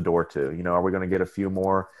opens the door to. Are we going to get a few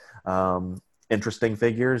more interesting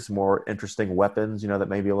figures, more interesting weapons, that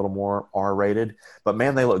may be a little more R-rated? But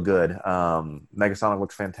man, they look good. Negasonic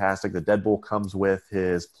looks fantastic. The Deadpool comes with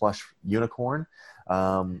his plush unicorn.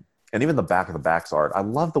 And even the back of the back's art. I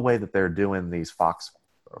love the way that they're doing these Fox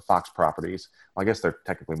properties. Well, I guess they're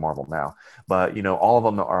technically Marvel now, but all of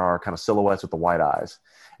them are kind of silhouettes with the white eyes.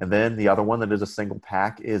 And then the other one that is a single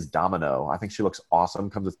pack is Domino. I think she looks awesome.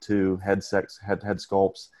 Comes with two head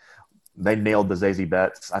sculpts. They nailed the Zazie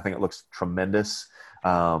Betts. I think it looks tremendous.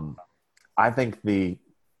 I think the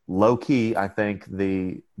Deadpool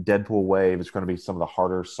wave is going to be some of the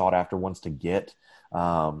harder sought after ones to get.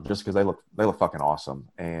 Just because they look fucking awesome,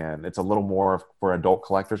 and it's a little more for adult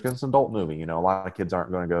collectors because it's an adult movie. A lot of kids aren't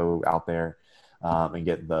going to go out there and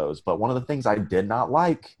get those. But one of the things I did not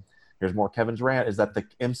like, here's more Kevin's rant, is that the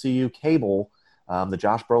MCU Cable, the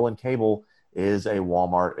Josh Brolin Cable, is a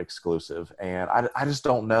Walmart exclusive, and I just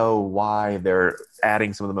don't know why they're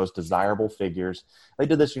adding some of the most desirable figures. They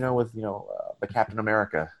did this, with the Captain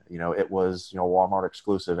America. It was Walmart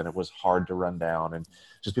exclusive, and it was hard to run down, and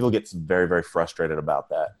just people get very, very frustrated about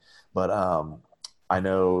that. But I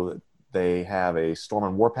know they have a Storm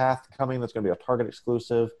and Warpath coming that's going to be a Target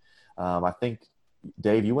exclusive. I think,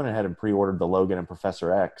 Dave, you went ahead and pre-ordered the Logan and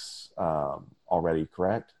Professor X already,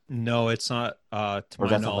 correct? No, it's not. To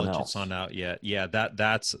my knowledge, it's not out yet. Yeah,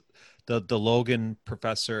 that's the Logan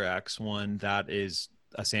Professor X one. That is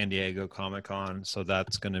a San Diego Comic-Con, so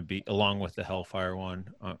that's going to be along with the Hellfire one,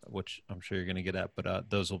 which I'm sure you're going to get at. But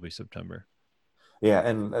those will be September. Yeah,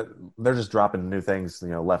 and they're just dropping new things,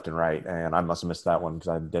 left and right. And I must have missed that one because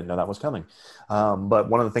I didn't know that was coming. But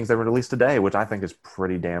one of the things they released today, which I think is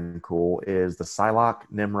pretty damn cool, is the Psylocke,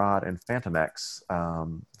 Nimrod, and Phantom X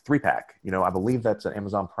 3-pack. I believe that's an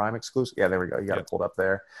Amazon Prime exclusive. Yeah, there we go. You got it pulled up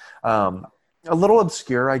there. A little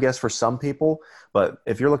obscure, I guess, for some people. But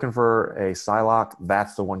if you're looking for a Psylocke,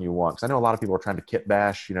 that's the one you want. Because I know a lot of people are trying to kit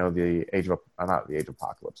bash, the not the Age of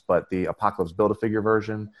Apocalypse, but the Apocalypse Build-A-Figure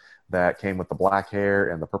version that came with the black hair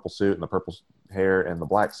and the purple suit and the purple hair and the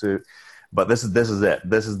black suit. But this is it.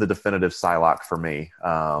 This is the definitive Psylocke for me.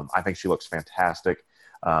 I think she looks fantastic.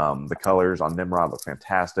 The colors on Nimrod look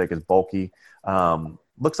fantastic. It's bulky.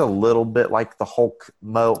 Looks a little bit like the Hulk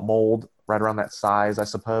mold, right around that size, I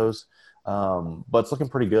suppose. But it's looking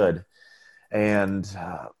pretty good. And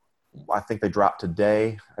I think they dropped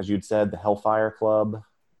today, as you'd said, the Hellfire Club,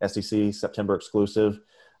 SEC, September exclusive.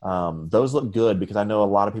 Those look good because I know a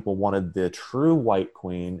lot of people wanted the true White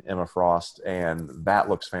Queen, Emma Frost, and that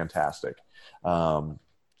looks fantastic.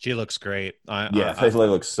 She looks great. They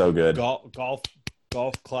look so good.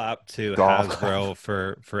 Golf clap to Hasbro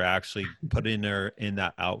for actually putting her in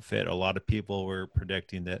that outfit. A lot of people were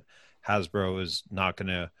predicting that Hasbro was not going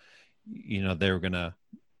to, they were going to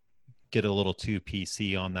get a little too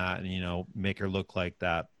PC on that and, make her look like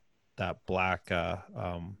that black,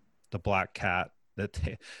 the black cat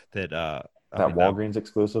that Walgreens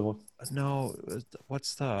exclusive one? No,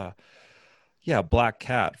 what's the Black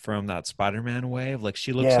Cat from that Spider-Man wave. Like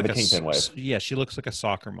she looks like the Kingpin wave. Yeah, she looks like a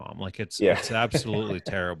soccer mom. Like it's absolutely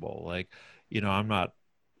terrible. Like, I'm not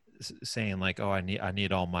saying like, oh, I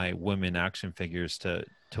need all my women action figures to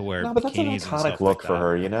wear bikinis. But that's an iconic look like for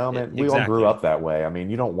her, I mean, we all grew up that way. I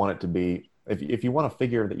mean, you don't want it to be if you want a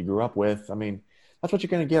figure that you grew up with, I mean, that's what you're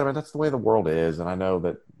going to get. I mean, that's the way the world is. And I know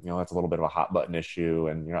that, that's a little bit of a hot button issue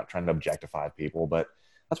and you're not trying to objectify people, but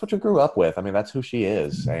that's what you grew up with. I mean, that's who she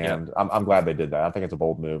is. And I'm glad they did that. I think it's a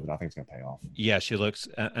bold move and I think it's going to pay off. Yeah,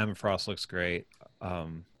 Emma Frost looks great.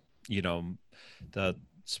 The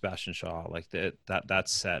Sebastian Shaw, like that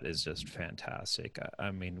set is just fantastic.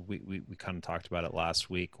 I mean, we kind of talked about it last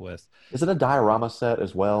week with. Is it a diorama set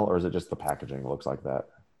as well? Or is it just the packaging looks like that?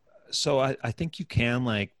 So I think you can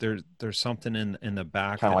there's something in the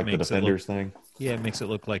back kind of like the Defenders thing. Yeah, it makes it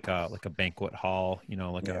look like a banquet hall,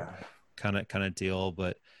 a kind of deal.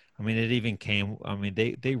 But I mean, it even came. I mean,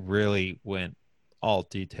 they really went all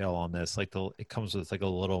detail on this. Like it comes with like a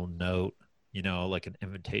little note, like an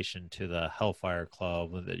invitation to the Hellfire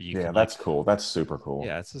Club that you. Yeah, that's cool. That's super cool.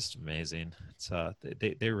 Yeah, it's just amazing. It's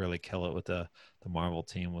they really kill it with the Marvel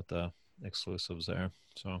team with the exclusives there.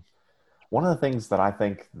 So. One of the things that I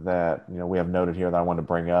think that we have noted here that I want to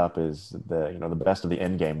bring up is the best of the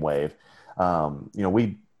Endgame wave.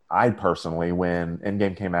 I personally, when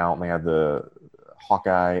Endgame came out and they had the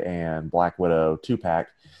Hawkeye and Black Widow 2-pack,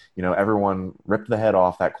 everyone ripped the head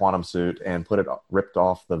off that quantum suit and ripped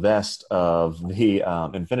off the vest of the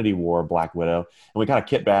Infinity War Black Widow, and we kind of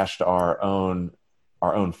kit bashed our own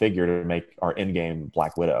figure to make our Endgame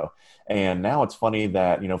Black Widow. And now it's funny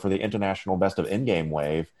that for the international best of Endgame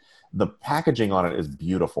wave, the packaging on it is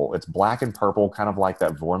beautiful. It's black and purple, kind of like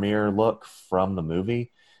that Vormir look from the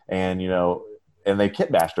movie. And, and they kit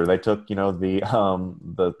bashed her. They took,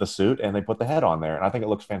 the suit and they put the head on there. And I think it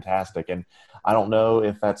looks fantastic. And I don't know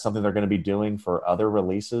if that's something they're going to be doing for other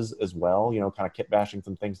releases as well, kind of kit bashing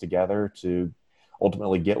some things together to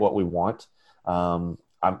ultimately get what we want.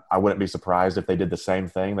 I wouldn't be surprised if they did the same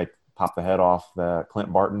thing. They popped the head off the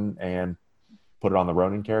Clint Barton and put it on the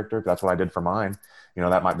Ronin character. That's what I did for mine.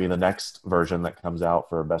 That might be the next version that comes out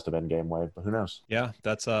for Best of Endgame wave, but who knows? Yeah,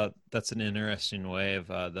 that's an interesting wave.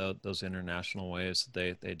 Those international waves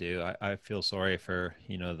that they do. I feel sorry for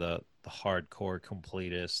the hardcore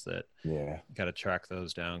completists that got to track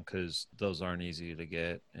those down because those aren't easy to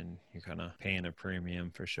get, and you're kind of paying a premium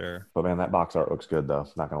for sure. But man, that box art looks good though.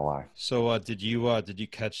 Not gonna lie. So did you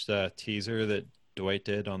catch the teaser that Dwight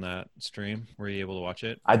did on that stream? Were you able to watch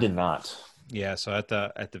it? I did not. Yeah, so at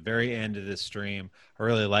the very end of this stream, I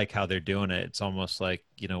really like how they're doing it. It's almost like,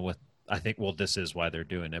 this is why they're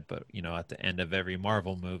doing it, but at the end of every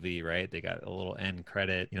Marvel movie, right? They got a little end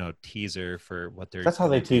credit, teaser for what they're. That's how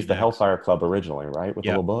they teased the Hellfire Club originally, right? With the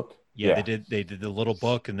little book. Yeah, they did the little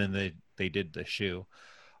book, and then they did the shoe.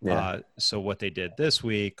 Yeah. So what they did this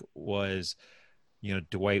week was,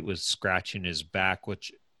 Dwight was scratching his back,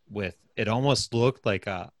 which with it almost looked like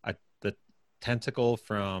the tentacle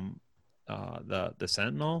from the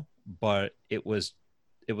Sentinel, but it was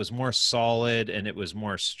more solid and it was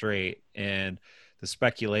more straight. And the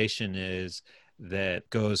speculation is that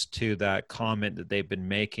goes to that comment that they've been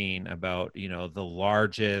making about the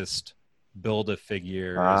largest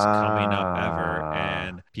Build-A-Figure is coming up ever,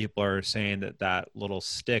 and people are saying that little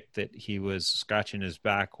stick that he was scratching his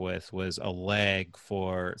back with was a leg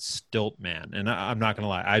for Stiltman. And I'm not gonna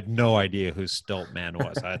lie, I had no idea who Stiltman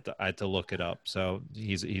was. I had to look it up. So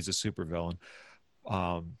he's a supervillain,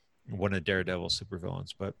 one of Daredevil's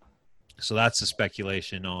supervillains. But So that's the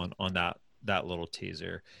speculation on that little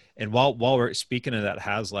teaser. And while we're speaking of that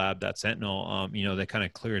HasLab, that Sentinel, they kind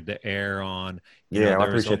of cleared the air on. Yeah, I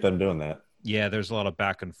appreciate them doing that. Yeah, there's a lot of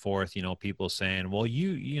back and forth. People saying, "Well,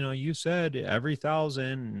 you said every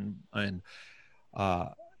 1,000," and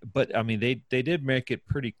but I mean, they did make it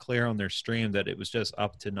pretty clear on their stream that it was just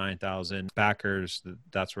up to 9,000 backers.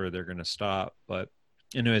 That's where they're going to stop. But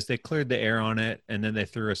anyways, they cleared the air on it, and then they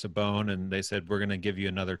threw us a bone, and they said, we're going to give you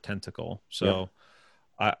another tentacle. So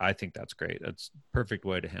I think that's great. That's a perfect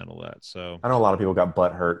way to handle that. So I know a lot of people got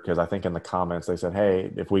butt hurt because I think in the comments they said,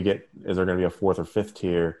 hey, is there going to be a 4th or 5th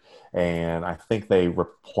tier? And I think they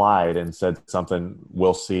replied and said something,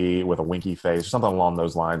 we'll see, with a winky face, or something along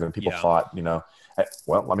those lines. And people thought, hey,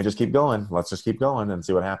 well, let me just keep going. Let's just keep going and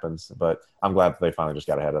see what happens. But I'm glad they finally just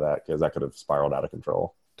got ahead of that, because that could have spiraled out of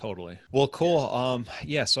control. Totally. Well, cool.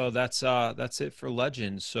 Yeah. So that's it for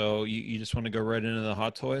Legends. So you just want to go right into the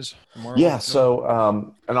hot toys? Yeah. So,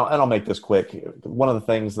 and I'll make this quick. One of the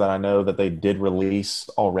things that I know that they did release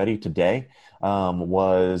already today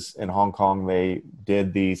was in Hong Kong. They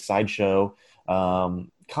did the Sideshow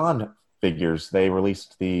con figures. They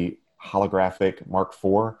released the holographic Mark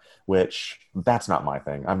IV, which that's not my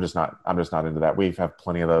thing. I'm just not into that. We have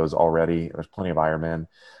plenty of those already. There's plenty of Iron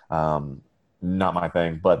Man. Not my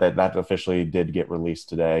thing, but that officially did get released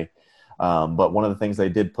today. But one of the things they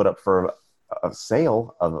did put up for a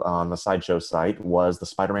sale on the Sideshow site was the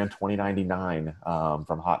Spider-Man 2099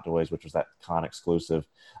 from Hot Toys, which was that con exclusive.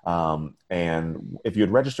 And if you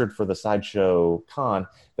had registered for the Sideshow con,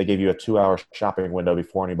 they gave you a 2-hour shopping window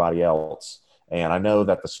before anybody else. And I know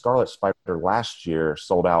that the Scarlet Spider last year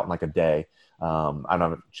sold out in like a day. I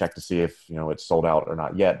haven't checked to see if it's sold out or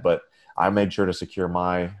not yet, but I made sure to secure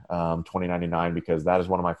my 2099 because that is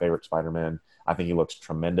one of my favorite Spider-Man. I think he looks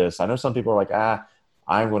tremendous. I know some people are like,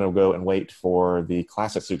 I'm going to go and wait for the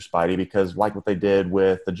classic suit Spidey because like what they did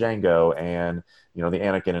with the Django and, the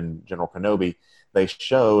Anakin and General Kenobi, they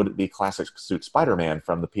showed the classic suit Spider-Man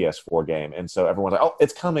from the PS4 game. And so everyone's like, oh,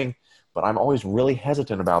 it's coming. But I'm always really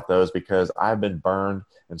hesitant about those because I've been burned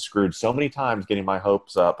and screwed so many times getting my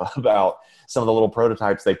hopes up about some of the little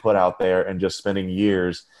prototypes they put out there and just spending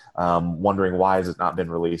years wondering why has it not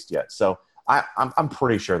been released yet. So I'm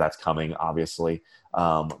pretty sure that's coming, obviously.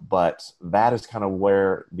 But that is kind of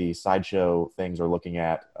where the Sideshow things are looking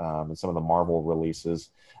at and some of the Marvel releases.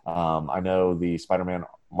 I know the Spider-Man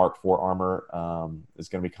Mark IV armor is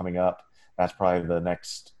going to be coming up. That's probably the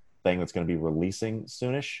next thing that's going to be releasing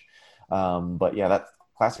soonish. But yeah, that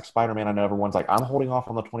classic Spider-Man, I know everyone's like, I'm holding off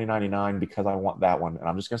on the 2099 because I want that one. And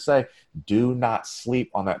I'm just going to say, do not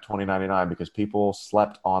sleep on that 2099 because people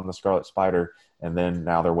slept on the Scarlet Spider and then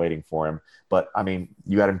now they're waiting for him. But I mean,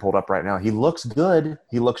 you got him pulled up right now. He looks good.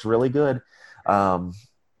 He looks really good.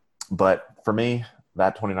 But for me,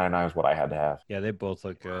 that 2099 is what I had to have. Yeah, they both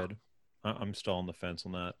look good. I'm still on the fence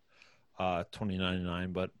on that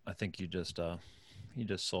 2099, but I think you just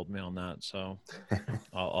sold me on that, so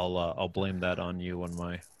I'll blame that on you when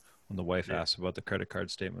the wife asks about the credit card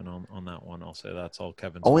statement on that one. I'll say that's all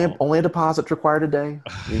Kevin's fault. Only a deposit's required today.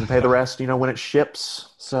 You can pay the rest, when it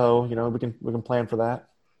ships. So we can plan for that.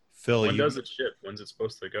 Phil, when does it ship? When's it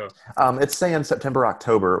supposed to go? It's saying September,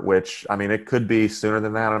 October, which I mean it could be sooner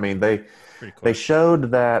than that. I mean they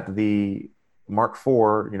showed that the Mark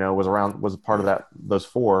IV, was a part of those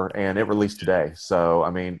 4, and it released today. So I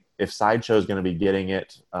mean, if Sideshow is going to be getting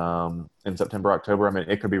it in September, October, I mean,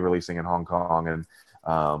 it could be releasing in Hong Kong and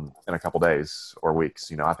in a couple days or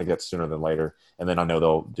weeks. I think that's sooner than later. And then I know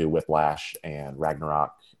they'll do Whiplash and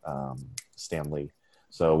Ragnarok, Stan Lee.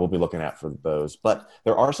 So we'll be looking at for those. But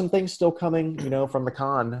there are some things still coming, from the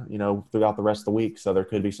con, throughout the rest of the week. So there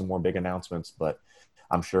could be some more big announcements, but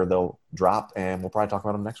I'm sure they'll drop, and we'll probably talk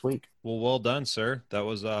about them next week. Well done, sir. That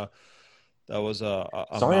was a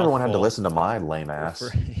sorry everyone had to listen to my lame ass.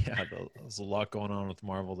 Yeah, there's a lot going on with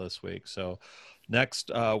Marvel this week. So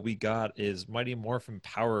next we got is Mighty Morphin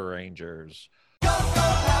Power Rangers. Go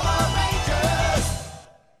Power Rangers!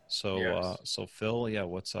 So yes. So Phil, yeah,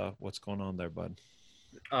 what's going on there, bud?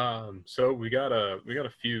 So we got a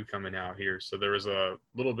few coming out here. So there was a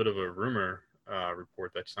little bit of a rumor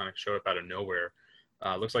report that kind of showed up out of nowhere.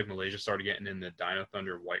 Looks like Malaysia started getting in the Dino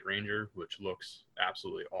Thunder White Ranger, which looks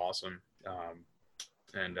absolutely awesome.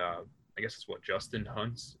 And I guess it's what Justin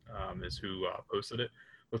Hunts is who posted it.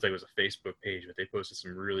 Looks like it was a Facebook page, but they posted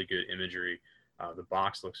some really good imagery. The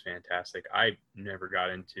box looks fantastic. I never got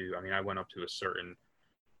into. I mean, I went up to a certain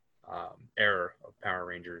era of Power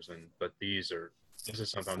Rangers, but this is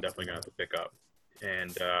something I'm definitely gonna have to pick up.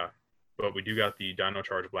 And but we do got the Dino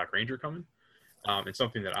Charge Black Ranger coming. And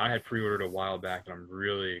something that I had pre-ordered a while back and I'm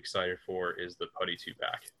really excited for is the Putty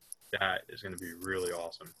 2-pack. that is going to be really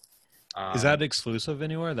awesome. Is that exclusive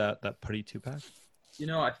anywhere? That Putty 2-pack?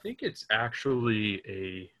 I think it's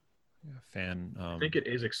actually fan. I think it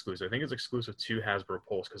is exclusive. I think it's exclusive to Hasbro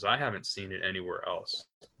Pulse because I haven't seen it anywhere else.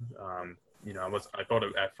 I thought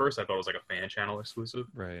at first it was like a fan channel exclusive,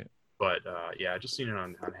 right? But I just seen it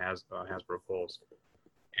on Hasbro Pulse.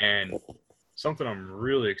 And something I'm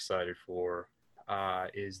really excited for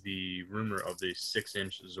is the rumor of the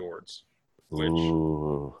 6-inch Zords, which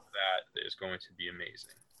that is going to be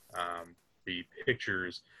amazing. The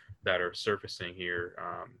pictures that are surfacing here,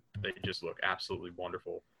 they just look absolutely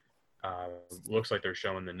wonderful. Looks like they're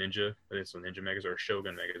showing the Ninja. It's the Ninja Megazord or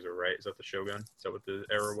Shogun Megazord, right? Is that the Shogun? Is that what the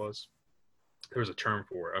error was? There was a term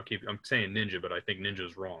for it. I'm saying Ninja, but I think Ninja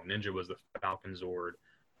is wrong. Ninja was the Falcon Zord,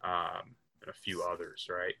 and a few others,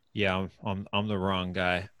 right? Yeah, I'm the wrong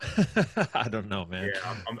guy. I don't know, man.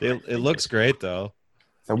 Yeah, it looks great though.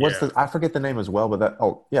 So I forget the name as well, but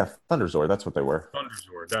Thunder Zord. That's what they were. Thunder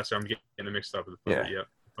Zord. That's I'm getting it mixed up with the Thunder. Yeah,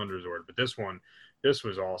 Thunder Zord. But this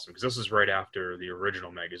was awesome because this is right after the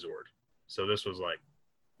original Megazord. So this was like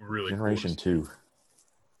really Generation 2.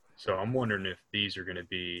 So I'm wondering if these are going to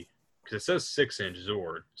be, because it says 6-inch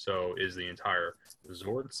Zord. So is the entire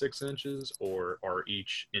Zord 6 inches, or are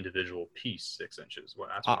each individual piece 6 inches? Well,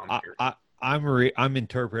 that's what I'm hearing. I'm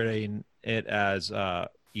interpreting it as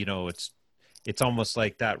it's almost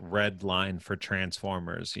like that red line for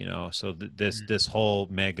Transformers, so this whole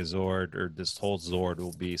Megazord or this whole Zord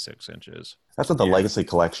will be 6 inches. That's what the Legacy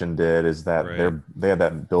Collection did, is that they had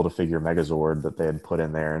that Build-A-Figure Megazord that they had put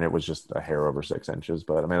in there, and it was just a hair over 6 inches.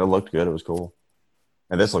 But, I mean, it looked good. It was cool.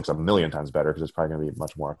 And this looks a million times better because it's probably going to be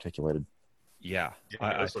much more articulated. Yeah.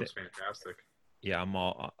 This looks fantastic. Yeah,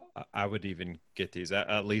 I would even get these,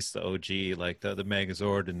 at least the OG, like the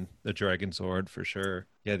Megazord and the Dragon Zord for sure.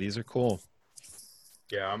 Yeah, these are cool.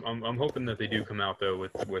 Yeah, I'm hoping that they do come out though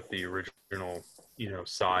with the original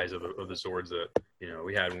size of the Zords that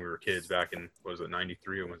we had when we were kids back in, what was it,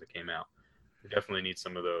 93 when it came out. We definitely need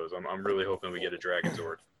some of those. I'm really hoping we get a Dragon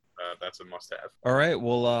Zord. That's a must-have. All right.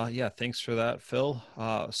 Well, thanks for that, Phil.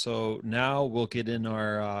 So now we'll get in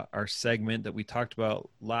our segment that we talked about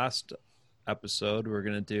last episode. We're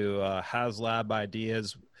gonna do HasLab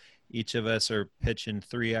ideas. Each of us are pitching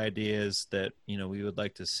 3 ideas that, we would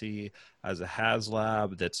like to see as a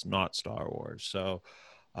HasLab that's not Star Wars. So,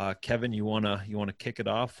 Kevin, you wanna kick it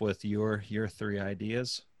off with your 3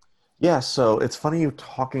 ideas? Yeah, so it's funny you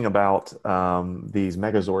talking about these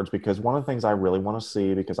Megazords, because one of the things I really want to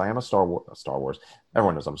see, because I am a Star Wars,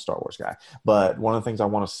 everyone knows I'm a Star Wars guy, but one of the things I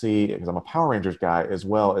want to see, because I'm a Power Rangers guy as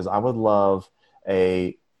well, is I would love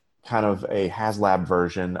a kind of a HasLab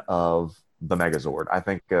version of the Megazord. I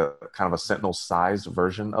think kind of a Sentinel-sized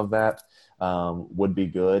version of that would be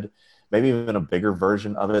good. Maybe even a bigger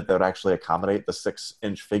version of it that would actually accommodate the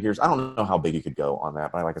 6-inch figures. I don't know how big you could go on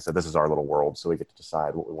that, but like I said, this is our little world, so we get to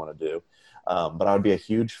decide what we want to do. But I would be a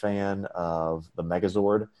huge fan of the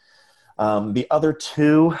Megazord. The other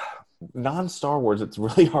 2, non-Star Wars, it's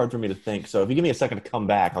really hard for me to think. So if you give me a second to come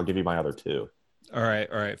back, I'll give you my other 2. All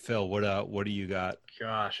right, Phil. What do you got?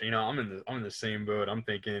 Gosh, I'm in the same boat. I'm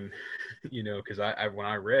thinking, because I when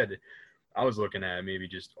I read, I was looking at maybe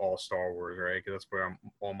just all Star Wars, right? Because that's where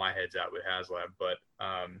all my head's at with HasLab. But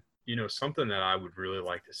something that I would really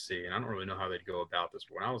like to see, and I don't really know how they'd go about this.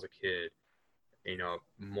 But when I was a kid,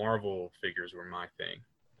 Marvel figures were my thing.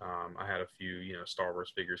 I had a few, Star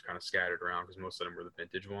Wars figures kind of scattered around because most of them were the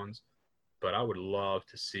vintage ones. But I would love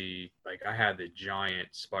to see, like, I had the giant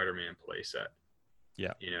Spider-Man playset.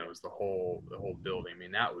 Yeah. It was the whole building. I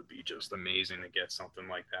mean, that would be just amazing to get something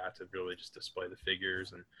like that to really just display the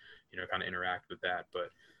figures and, kind of interact with that. But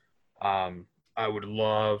I would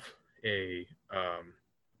love a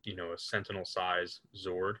Sentinel size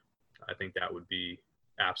Zord. I think that would be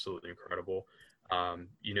absolutely incredible. And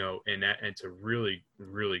it's a really,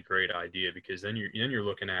 really great idea, because then you're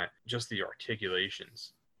looking at just the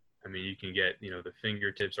articulations. I mean, you can get, the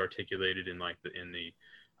fingertips articulated in the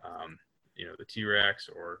T-Rex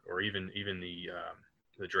or even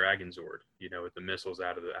the Dragon Zord, with the missiles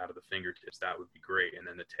out of the fingertips. That would be great. And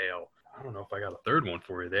then the tail. I don't know if I got a third one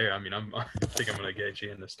for you there. I mean, I think I'm gonna get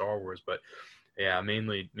you into Star Wars, but yeah,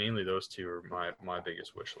 mainly those 2 are my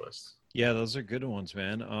biggest wish list. Yeah, those are good ones,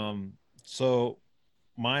 man. So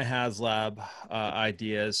my HasLab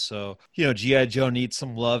ideas. So G.I. Joe needs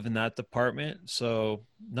some love in that department. So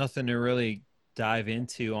nothing to really dive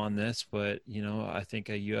into on this, but I think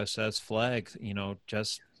a USS flag,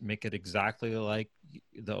 just make it exactly like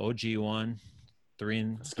the OG one,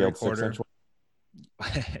 3 3/4.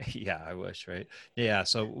 Yeah, I wish, right? Yeah,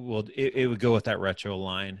 so it would go with that retro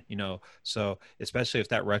line, so especially if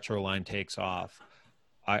that retro line takes off,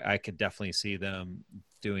 I could definitely see them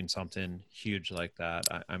doing something huge like that.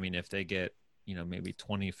 I mean, if they get, you know, maybe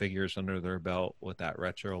 20 figures under their belt with that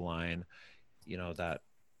retro line, you know, that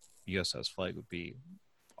USS Flag would be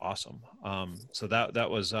awesome. So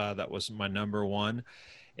that was my number one.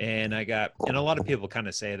 And and a lot of people kind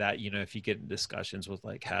of say that, you know, if you get in discussions with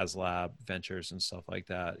like HasLab Ventures and stuff like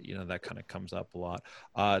that, you know, that kind of comes up a lot.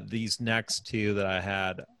 These next two that I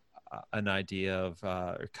had an idea of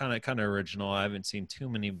are kind of original. I haven't seen too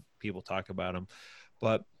many people talk about them,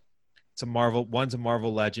 but one's a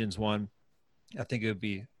Marvel Legends one. I think it would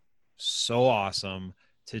be so awesome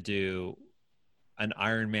to do an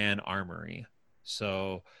Iron Man armory.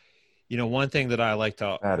 So, you know, one thing that I like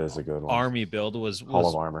to That is a good one. army build was Hall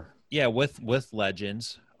of Armor. Yeah, with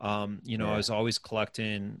Legends. You know, Yeah. I was always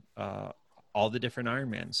collecting all the different Iron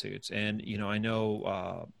Man suits, and you know, I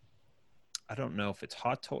don't know if it's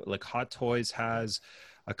Hot Toys has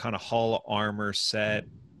a kind of Hall of Armor set.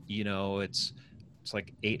 You know, it's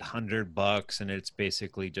like $800, and it's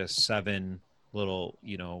basically just 7 little,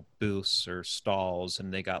 you know, booths or stalls,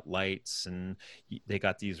 and they got lights, and they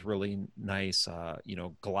got these really nice you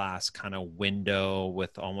know, glass kind of window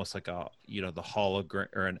with almost like a, you know, the hologram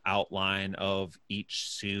or an outline of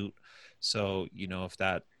each suit. So, you know, if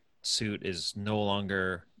that suit is no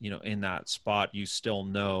longer, you know, in that spot, you still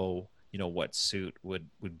know, you know, what suit would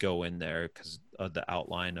go in there because of the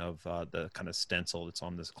outline of the kind of stencil that's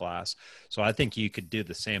on this glass. So I think you could do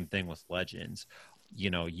the same thing with Legends. You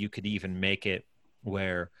know, you could even make it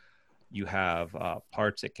where you have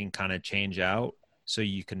parts that can kind of change out, so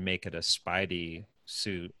you can make it a Spidey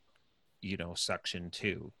suit, you know, section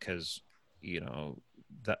 2, because, you know,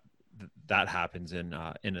 that happens in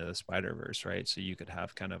Into the Spider-Verse, right? So you could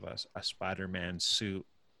have kind of a Spider-Man suit,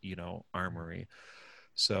 you know, armory.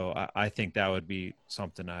 So I think that would be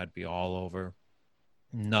something I'd be all over.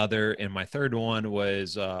 And my third one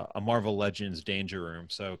was a Marvel Legends Danger Room.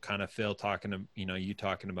 So kind of Phil talking to, you know, you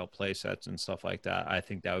talking about play sets and stuff like that. I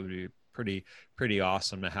think that would be pretty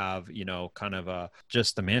awesome to have, you know, kind of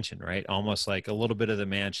just the mansion, right? Almost like a little bit of the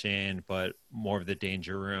mansion, but more of the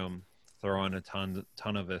Danger Room. Throw in a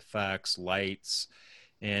ton of effects, lights,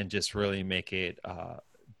 and just really make it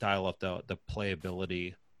dial up the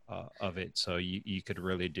playability of it. So you could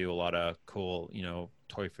really do a lot of cool, you know,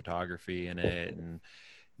 toy photography in it and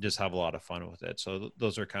just have a lot of fun with it. So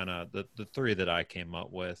those are kind of the 3 that I came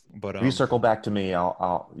up with. But If you circle back to me,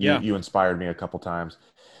 you inspired me a couple times.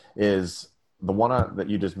 Is the one that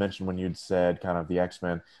you just mentioned when you'd said kind of the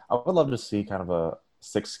X-Men. I would love to see kind of a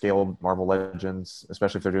 6-scaled Marvel Legends,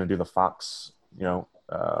 especially if they're going to do the Fox, you know,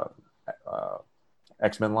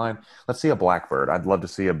 X-Men line. Let's see a Blackbird. I'd love to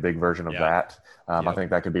see a big version of that. I think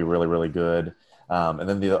that could be really, really good. And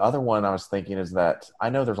then the other one I was thinking is that I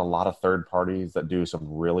know there's a lot of third parties that do some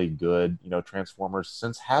really good, you know, Transformers.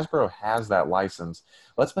 Since Hasbro has that license,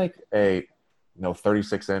 let's make a, you know,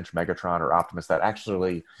 36-inch Megatron or Optimus that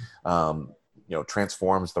actually, you know,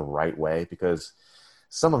 transforms the right way, because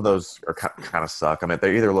some of those are kind of suck. I mean,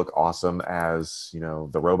 they either look awesome as, you know,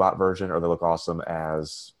 the robot version, or they look awesome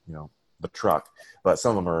as, you know, the truck, but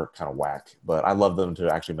some of them are kind of whack. But I love them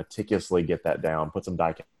to actually meticulously get that down, put some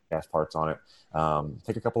die-cast parts on it,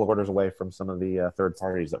 take a couple of orders away from some of the third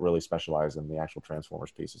parties that really specialize in the actual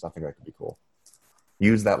Transformers pieces. I think that could be cool.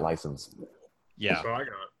 Use that license. Yeah. So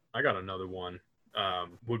I got another one.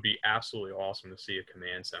 Would be absolutely awesome to see a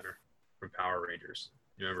command center from Power Rangers.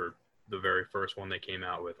 You remember the very first one they came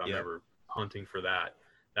out with? I remember hunting for that.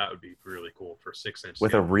 That would be really cool for 6-inch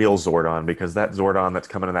with a real Zordon, because that Zordon that's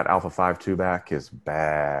coming in that Alpha 5 2-back is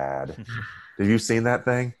bad. Have you seen that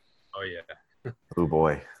thing? Oh yeah. Oh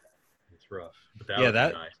boy, it's rough. But that would be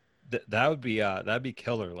nice. That would be that'd be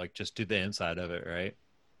killer. Like, just do the inside of it, right?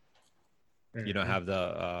 Mm-hmm. You know, have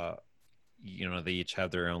the you know, they each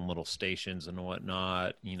have their own little stations and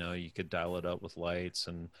whatnot. You know, you could dial it up with lights,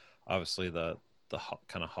 and obviously the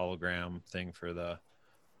kind of hologram thing for their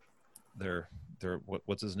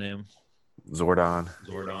what's his name? Zordon.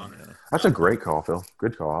 Yeah. That's a great call, Phil.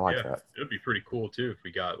 Good call. I like that. It would be pretty cool too if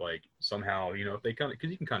we got, like, somehow, you know, if they kind of,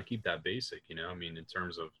 because you can kind of keep that basic, you know. I mean, in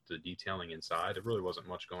terms of the detailing inside, it really wasn't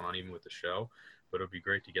much going on even with the show, but it would be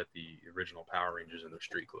great to get the original Power Rangers in their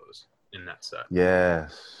street clothes in that set.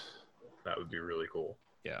 Yes. That would be really cool.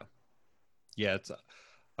 Yeah. It's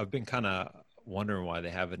I've been kind of wondering why they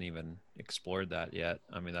haven't even explored that yet.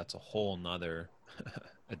 I mean, that's a whole nother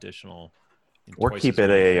additional. Or keep it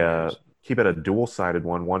a dual-sided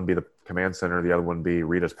one. One be the command center, the other one be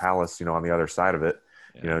Rita's palace. You know, on the other side of it.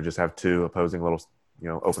 Yeah. You know, just have 2 opposing little. You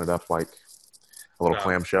know, open it up like a little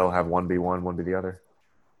clamshell. Have one be one be the other.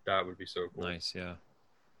 That would be so cool. Nice, yeah.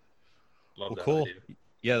 Love that cool. idea.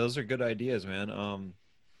 Yeah, those are good ideas, man.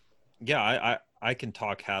 Yeah, I can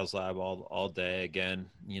talk HasLab all day. Again,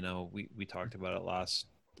 we talked about it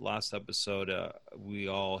last episode. We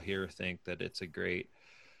all here think that it's a great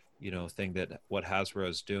thing that what Hasbro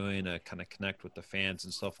is doing to kind of connect with the fans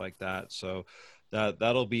and stuff like that. So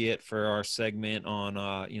that'll be it for our segment on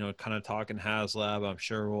kind of talking HasLab. I'm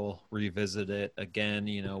sure we'll revisit it again,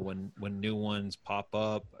 when new ones pop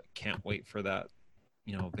up. Can't wait for that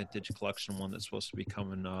vintage collection one that's supposed to be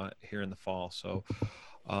coming here in the fall. So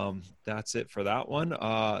that's it for that one.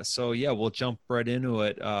 So yeah, we'll jump right into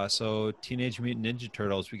it. So Teenage Mutant Ninja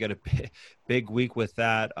Turtles, we got a big week with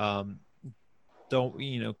that. Don't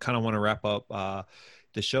kind of want to wrap up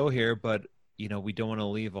the show here, but we don't want to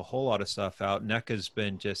leave a whole lot of stuff out. NECA's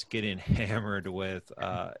been just getting hammered with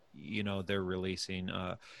they're releasing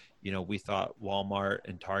we thought Walmart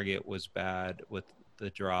and Target was bad with the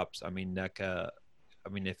drops. I mean, NECA,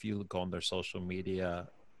 if you go on their social media,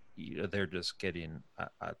 they're just getting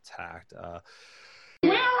attacked.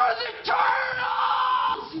 Where are the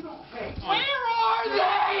turtles? Where are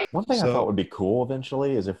they? One thing I thought would be cool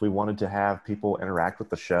eventually is if we wanted to have people interact with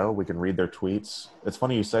the show, we can read their tweets. It's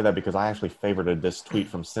funny you say that because I actually favorited this tweet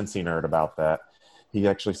from Cincy Nerd about that. He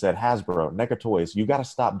actually said, Hasbro, NECA Toys, you got to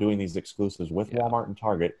stop doing these exclusives with Walmart and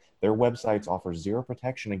Target. Their websites offer zero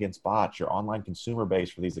protection against bots. Your online consumer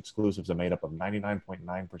base for these exclusives are made up of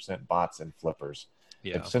 99.9% bots and flippers.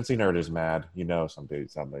 Yeah. If Cincy Nerd is mad,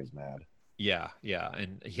 somebody's mad. Yeah,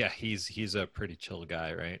 and he's a pretty chill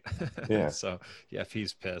guy, right? Yeah. So yeah, if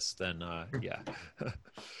he's pissed, then yeah.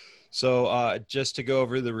 So just to go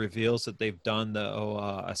over the reveals that they've done,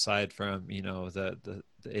 though, aside from the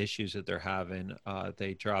issues that they're having,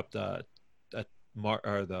 they dropped the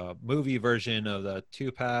movie version of the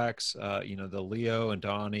 2-packs, the Leo and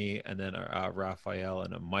Donnie, and then Raphael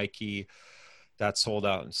and a Mikey. That sold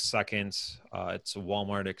out in seconds. It's a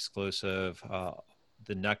Walmart exclusive.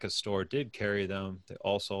 The NECA store did carry them. They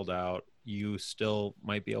all sold out. You still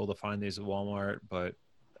might be able to find these at Walmart, but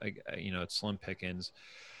it's slim pickings.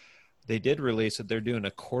 They did release it. They're doing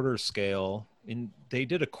a quarter scale. They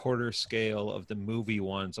did a quarter scale of the movie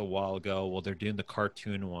ones a while ago. Well, they're doing the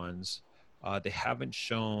cartoon ones. They haven't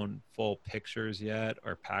shown full pictures yet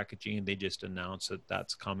or packaging. They just announced that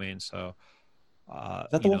that's coming. So is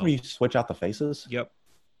that the one where you switch out the faces? Yep.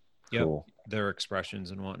 Cool. Their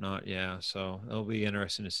expressions and whatnot. Yeah. So it'll be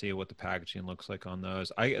interesting to see what the packaging looks like on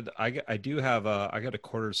those. I do have I got a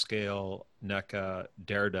quarter scale NECA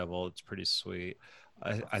Daredevil. It's pretty sweet.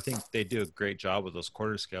 I think they do a great job with those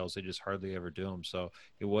quarter scales. They just hardly ever do them. So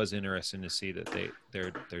it was interesting to see that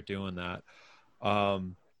they're doing that.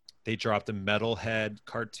 They dropped a Metalhead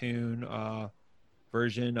cartoon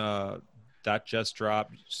version that just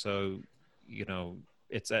dropped. So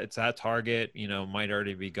it's at Target. Might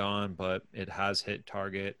already be gone, but it has hit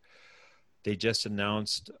Target. They just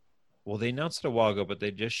announced. Well, they announced it a while ago, but they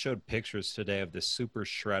just showed pictures today of the Super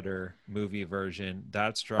Shredder movie version.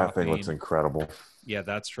 That's dropping. That thing looks incredible. Yeah,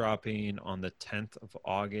 that's dropping on the 10th of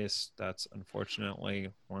August. That's unfortunately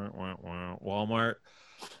Walmart.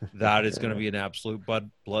 That is going to be an absolute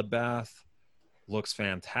bloodbath. Looks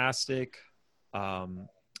fantastic.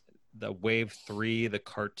 The Wave 3, the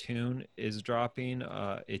cartoon, is dropping.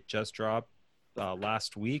 It just dropped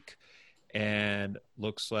last week and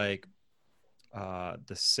looks like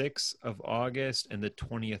the 6th of August and the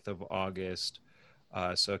 20th of August.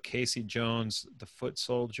 So Casey Jones, the Foot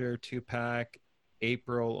Soldier 2-pack,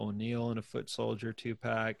 April O'Neil in a Foot Soldier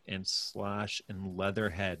 2-pack, and Slash and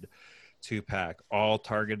Leatherhead 2-pack, all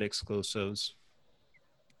Target exclusives.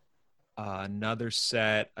 Another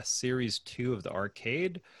set, a series 2 of the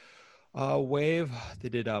arcade wave. They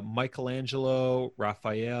did Michelangelo,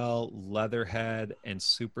 Raphael, Leatherhead, and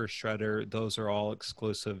Super Shredder. Those are all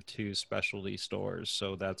exclusive to specialty stores.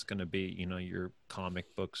 So that's going to be, your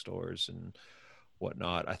comic book stores and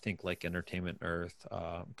whatnot. I think like Entertainment Earth,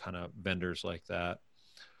 kind of vendors like that.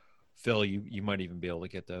 Phil, you might even be able to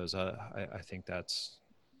get those. I think that's,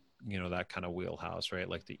 that kind of wheelhouse, right?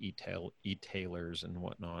 Like the e-tailers and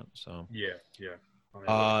whatnot. So yeah.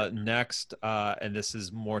 Next, and this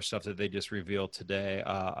is more stuff that they just revealed today,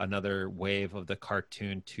 another wave of the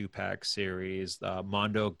cartoon 2-pack series,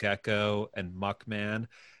 Mondo Gecko and Muckman.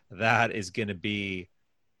 That is going to be,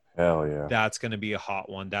 hell yeah, that's going to be a hot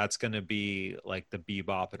one. That's going to be like the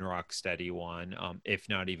Bebop and Rocksteady one, if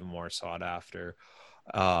not even more sought after.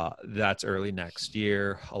 That's early next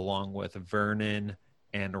year, along with Vernon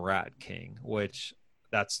and Rat King, which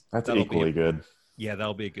that's equally good. Yeah,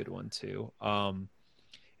 that'll be a good one too.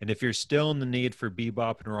 And if you're still in the need for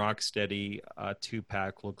Bebop and Rocksteady,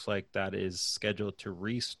 2-pack looks like that is scheduled to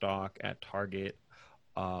restock at Target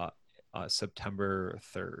September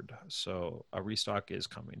 3rd. So a restock is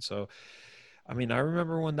coming. So, I mean, I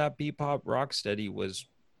remember when that Bebop Rocksteady was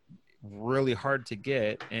really hard to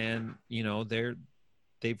get, and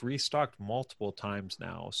they've restocked multiple times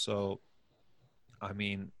now. So, I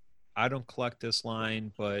mean, I don't collect this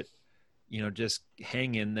line, but just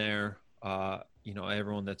hang in there.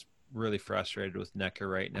 Everyone that's really frustrated with NECA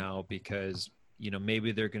right now because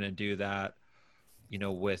maybe they're going to do that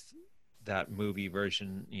with that movie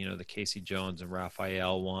version, the Casey Jones and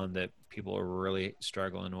Raphael one that people are really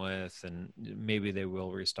struggling with, and maybe they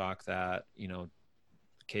will restock that.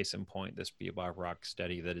 Case in point, this Bebop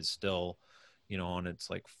Rocksteady that is still on its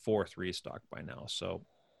like 4th restock by now. So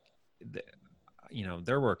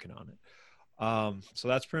they're working on it. So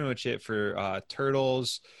that's pretty much it for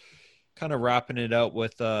Turtles. Kind of wrapping it out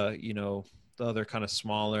with the other kind of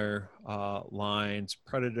smaller lines.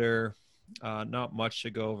 Predator, not much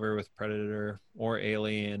to go over with Predator or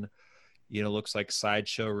Alien. Looks like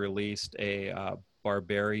Sideshow released a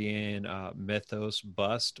Barbarian Mythos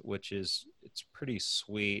bust, which it's pretty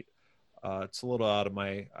sweet. It's a little out of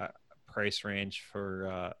my price range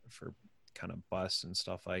for kind of busts and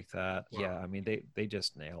stuff like that. Wow. Yeah, I mean they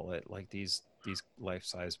just nail it. Like these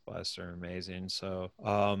life-size busts are amazing. So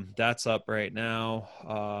that's up right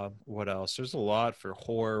now. What else? There's a lot for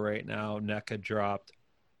horror right now. NECA dropped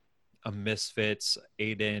a Misfits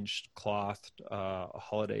 8-inch clothed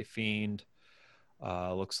Holiday Fiend.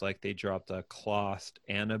 Looks like they dropped a clothed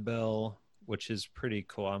Annabelle, which is pretty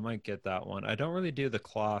cool. I might get that one. I don't really do the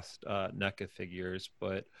clothed NECA figures,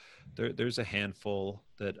 but there's a handful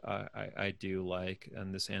that I do like,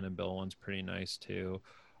 and this Annabelle one's pretty nice too.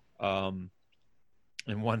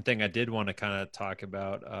 And one thing I did want to kind of talk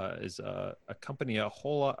about is a company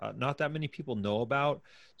not that many people know about.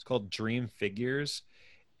 It's called Dream Figures,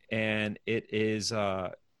 and it is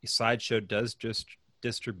Sideshow does just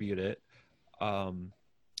distribute it. I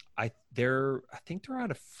think they're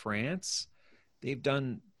out of France. They've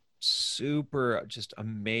done super just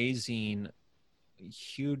amazing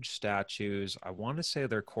huge statues. I want to say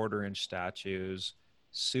they're 1/4-inch statues,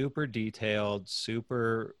 super detailed,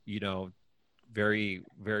 super very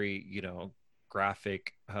very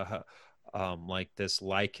graphic, like this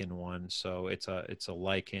Lycan one. So it's a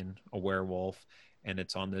Lycan, a werewolf, and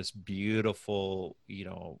it's on this beautiful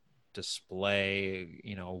display,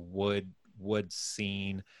 wood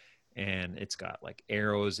scene, and it's got like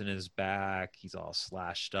arrows in his back. He's all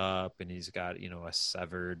slashed up, and he's got a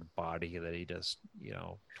severed body that he just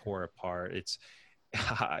tore apart. It's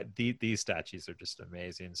these statues are just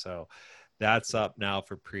amazing. So that's up now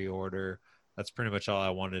for pre-order. That's pretty much all I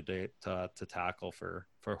wanted to tackle for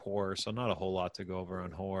horror. So not a whole lot to go over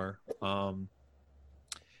on horror.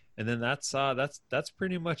 And then that's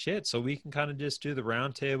pretty much it. So we can kind of just do the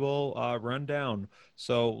roundtable rundown.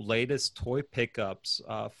 So latest toy pickups.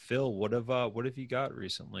 Phil, what have you got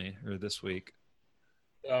recently or this week?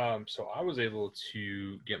 So I was able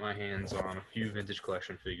to get my hands on a few vintage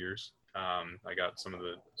collection figures. I got some of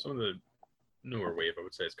the newer wave. I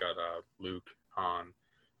would say it's got Luke, Han,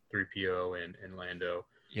 3PO, and Lando.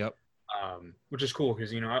 Yep. Which is cool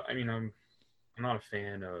because I'm not a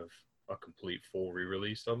fan of a complete full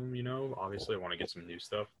re-release of them. Obviously I want to get some new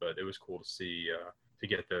stuff, but it was cool to see to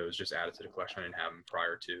get those just added to the collection. I didn't have them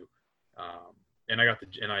prior to, and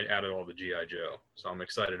I added all the GI Joe, so I'm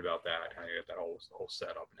excited about that. I got that whole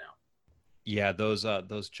setup now. Yeah, those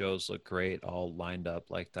Joes look great, all lined up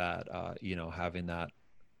like that. Having that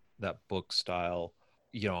book style,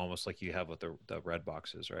 almost like you have with the red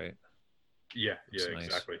boxes, right? Yeah, That's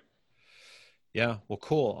exactly. Nice. Yeah, well,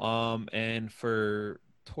 cool. And for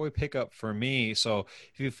toy pickup for me, so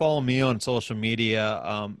if you follow me on social media,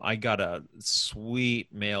 I got a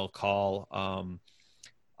sweet mail call.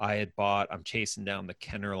 I'm chasing down the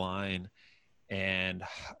Kenner line, and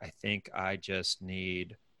I think I just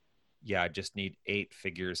need 8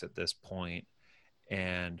 figures at this point,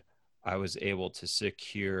 and I was able to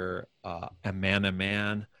secure a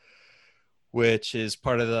Man, which is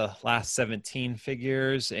part of the last 17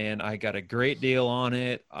 figures, and I got a great deal on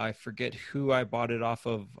it. I forget who I bought it off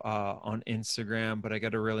of on Instagram, but I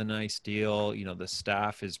got a really nice deal. The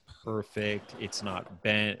staff is perfect. It's not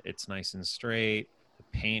bent. It's nice and straight. The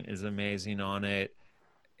paint is amazing on it,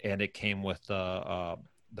 and it came with the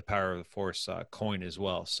Power of the Force coin as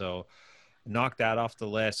well. So knocked that off the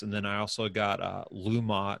list, and then I also got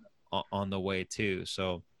Lumot on the way too.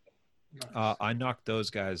 So I knocked those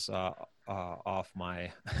guys off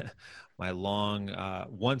my my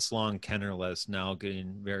once long Kenner list, now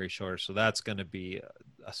getting very short. So that's going to be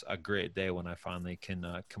a great day when I finally can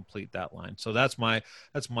complete that line. So that's my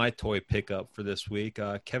toy pickup for this week.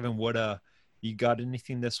 Kevin, what you got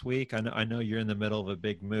anything this week? I know you're in the middle of a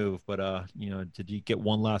big move, but did you get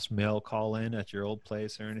one last mail call in at your old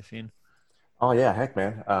place or anything? Oh yeah, heck,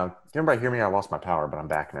 man. Can everybody hear me? I lost my power, but I'm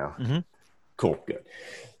back now. Mm-hmm. Cool, good.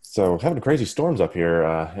 So having crazy storms up here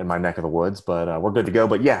in my neck of the woods, but we're good to go.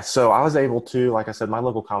 But yeah, so I was able to, like I said, my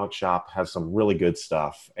local comic shop has some really good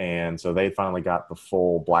stuff, and so they finally got the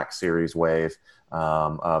full Black Series wave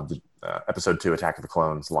of the Episode 2 Attack of the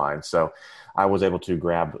Clones line. So I was able to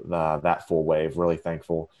grab that full wave. Really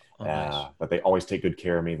thankful. Nice. But they always take good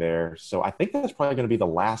care of me there. So I think that's probably going to be the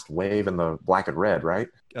last wave in the black and red, right?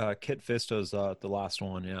 Kit Fisto's the last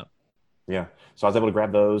one, yeah. Yeah. So I was able to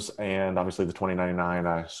grab those, and obviously the 2099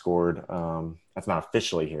 I scored. That's not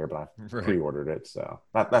officially here, but I pre-ordered it, so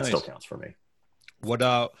that nice. Still counts for me. What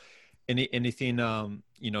anything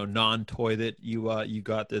non-toy that you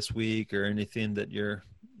got this week, or anything that you're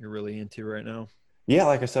really into right now? Yeah,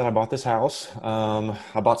 like I said, I bought this house.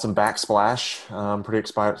 I bought some backsplash. I'm pretty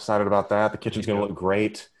excited about that. The kitchen's going to look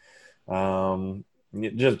great.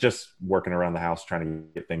 Just working around the house, trying to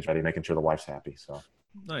get things ready, making sure the wife's happy. So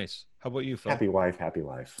nice. How about you, Phil? Happy wife, happy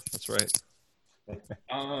life. That's right.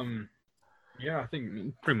 Yeah, I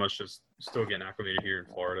think pretty much just still getting acclimated here in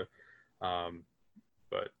Florida.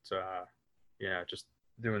 Yeah, just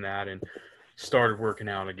doing that and started working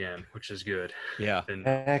out again, which is good. Yeah.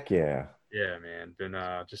 Heck yeah. Yeah, man. Been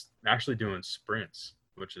just actually doing sprints,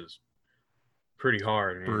 which is pretty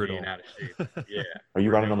hard. Man, brutal. Being out of shape. Yeah. Are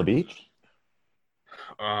you running on the beach?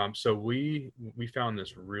 So we found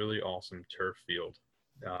this really awesome turf field.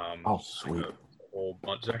 Sweet. A whole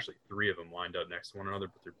bunch. There's actually 3 of them lined up next to one another,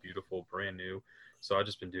 but they're beautiful, brand new. So I've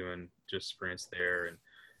just been doing just sprints there, and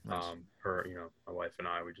nice. My wife and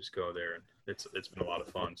I, we just go there, and it's been a lot of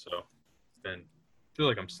fun. So I feel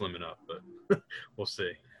like I'm slimming up, but we'll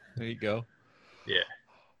see. There you go. Yeah.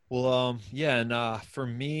 Well, and for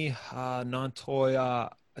me, non-toy.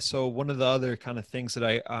 So one of the other kind of things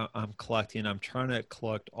that I'm collecting, I'm trying to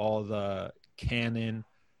collect all the canon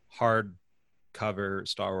hardcover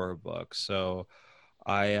Star Wars books. So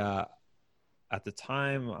at the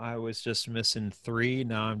time I was just missing 3.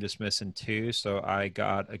 Now I'm just missing 2. So I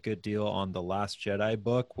got a good deal on the Last Jedi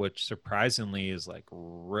book, which surprisingly is like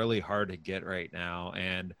really hard to get right now.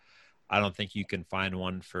 And I don't think you can find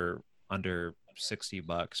one for under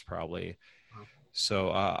 $60 probably.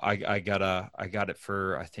 So I got it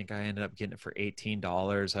for, I think I ended up getting it for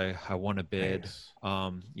 $18. I won a bid.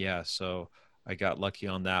 Nice. So I got lucky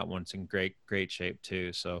on that one. It's in great shape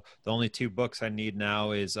too. So the only 2 books I need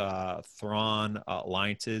now is Thrawn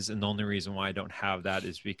Alliances, and the only reason why I don't have that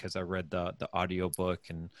is because I read the audio book,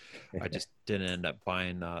 and I just didn't end up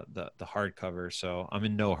buying the hardcover. So I'm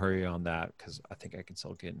in no hurry on that because I think I can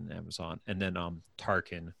still get it on Amazon. And then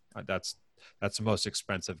Tarkin, that's the most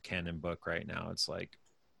expensive canon book right now. It's like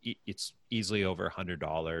it's easily over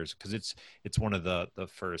 $100 because it's one of the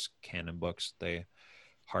first canon books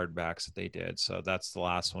hardbacks that they did. So that's the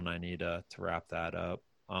last one I need to wrap that up.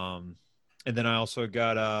 And then I also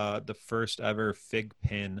got the first ever fig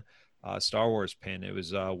pin, Star Wars pin. It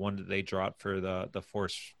was one that they dropped for the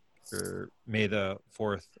Force, or May the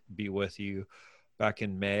 4th be with you, back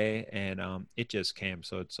in May, and it just came.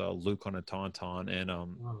 So it's Luke on a tauntaun, and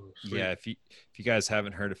yeah, if you guys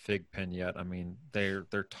haven't heard of fig pin yet, I mean they're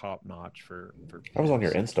top notch for that was on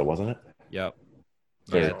your Insta, wasn't it? Yep.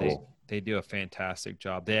 Very cool. They do a fantastic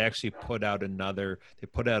job. They actually put out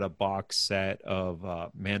a box set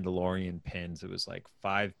of Mandalorian pins. It was like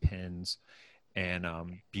 5 pins and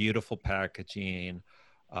beautiful packaging.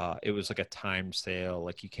 It was like a time sale,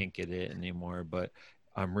 like you can't get it anymore, but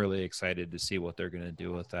I'm really excited to see what they're going to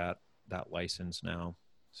do with that license now.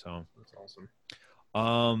 So that's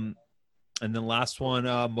awesome. And then last one,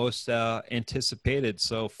 most anticipated.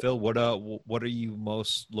 So Phil, what are you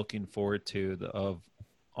most looking forward to of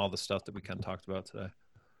all the stuff that we kind of talked about today?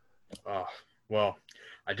 Well,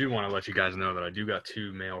 I do want to let you guys know that I do got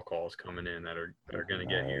 2 mail calls coming in that are going to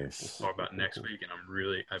get here. We'll talk about next week, and I'm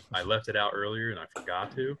really I left it out earlier and I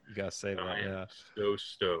forgot to. You gotta say that. I am so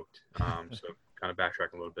stoked. So kind of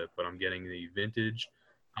backtracking a little bit, but I'm getting the vintage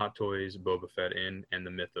Hot Toys Boba Fett in and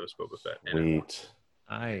the Mythos Boba Fett in. Sweet.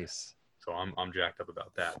 Nice. So I'm jacked up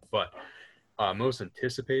about that. But most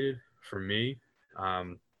anticipated for me,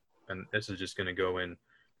 and this is just going to go in.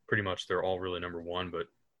 Pretty much they're all really number 1, but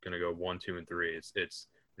going to go 1, 2, and 3. It's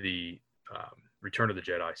the Return of the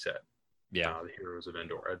Jedi set. Yeah. The Heroes of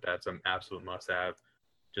Endor. That's an absolute must-have.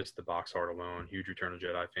 Just the box art alone. Huge Return of the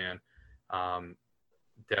Jedi fan.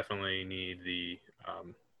 Definitely need the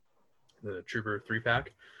Trooper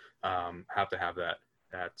 3-pack. Have to have that.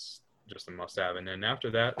 That's just a must-have. And then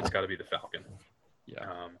after that, it's got to be the Falcon.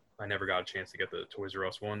 Yeah. I never got a chance to get the Toys R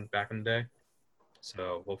Us one back in the day.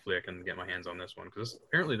 So hopefully I can get my hands on this one, because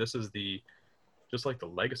apparently this is just like the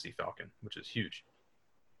Legacy Falcon, which is huge.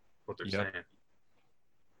 What they're saying.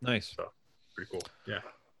 Nice. So pretty cool. Yeah.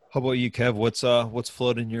 How about you, Kev? What's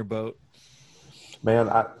floating your boat? Man,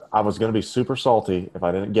 I was going to be super salty if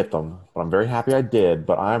I didn't get them, but I'm very happy I did.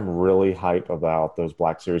 But I'm really hype about those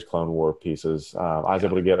Black Series Clone War pieces. I was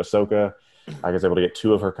able to get Ahsoka. I was able to get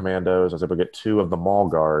 2 of her commandos. I was able to get 2 of the Maul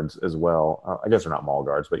guards as well. I guess they're not Maul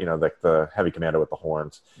guards, but, the heavy commando with the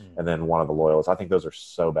horns, and then 1 of the loyalists. I think those are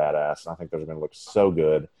so badass. I think those are going to look so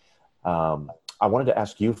good. I wanted to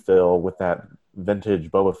ask you, Phil, with that vintage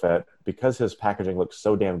Boba Fett, because his packaging looks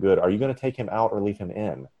so damn good, are you going to take him out or leave him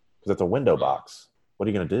in? Because it's a window box. What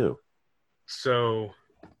are you going to do? So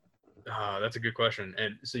that's a good question.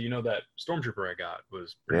 And so, that Stormtrooper I got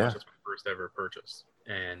was pretty much that's my first ever purchase.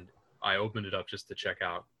 And I opened it up just to check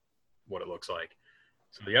out what it looks like.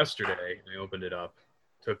 So yesterday, I opened it up,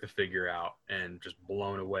 took the figure out, and just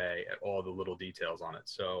blown away at all the little details on it.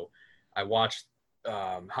 So I watched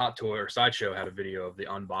Hot Toy or Sideshow had a video of the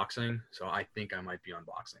unboxing. So I think I might be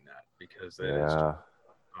unboxing that, because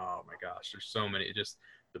oh my gosh, there's so many. Just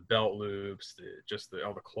the belt loops,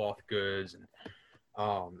 all the cloth goods, and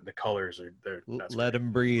the colors are there. Let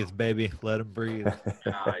him breathe, baby. Let him breathe.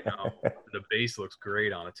 Yeah, I know. The base looks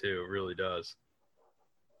great on it too. It really does.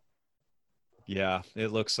 Yeah,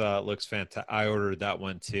 it looks fantastic. I ordered that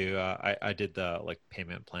one too. I did the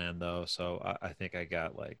payment plan though, so I think I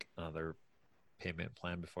got another payment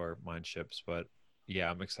plan before mine ships. But yeah,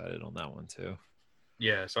 I'm excited on that one too.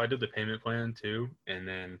 Yeah, so I did the payment plan too, and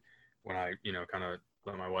then when I kind of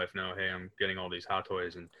let my wife know, hey, I'm getting all these Hot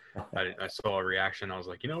Toys, and I saw a reaction. I was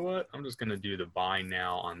like, you know what? I'm just gonna do the buy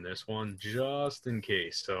now on this one just in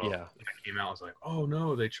case. So when it came out, I was like, oh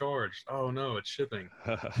no, they charged. Oh no, it's shipping.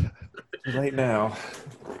 Too late now.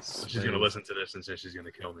 She's gonna listen to this and say she's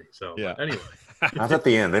gonna kill me. So yeah. Anyway, not at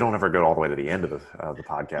the end. They don't ever go all the way to the end of the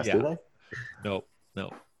podcast, do they? No.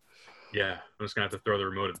 Yeah, I'm just gonna have to throw the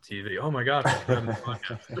remote at the TV. Oh my god.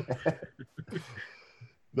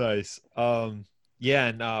 Nice. Yeah,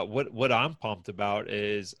 and what I'm pumped about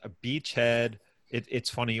is a Beachhead.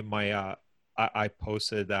 It's funny. I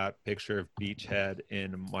posted that picture of Beachhead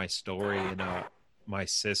in my story, and my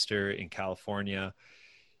sister in California.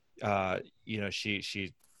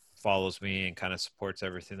 She follows me and kind of supports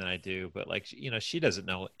everything that I do, but she doesn't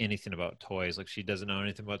know anything about toys. She doesn't know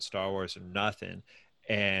anything about Star Wars or nothing.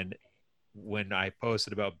 And when I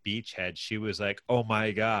posted about Beachhead, she was like, oh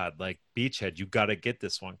my God, Beachhead, you got to get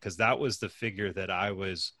this one. Cause that was the figure that it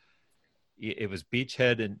was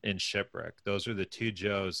Beachhead and Shipwreck. Those are the 2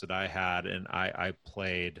 Joes that I had. And I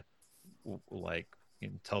played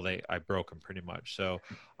until I broke them pretty much. So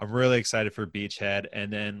I'm really excited for Beachhead.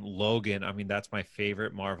 And then Logan, that's my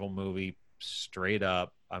favorite Marvel movie straight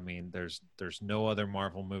up. There's no other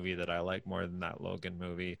Marvel movie that I like more than that Logan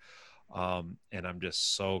movie. And I'm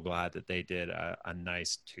just so glad that they did a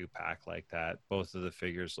nice 2-pack like that. Both of the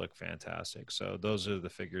figures look fantastic. So those are the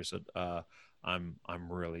figures that I'm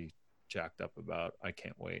really jacked up about. I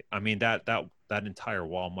can't wait. That entire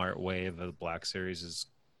Walmart wave of the Black Series is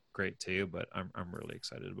great too, but I'm really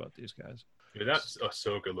excited about these guys. Yeah, that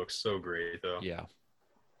Ahsoka looks so great though. Yeah.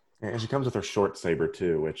 And she comes with her short saber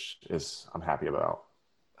too, which I'm happy about.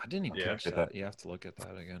 I didn't even catch that. You have to look at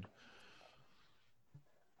that again.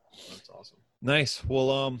 That's awesome. Nice.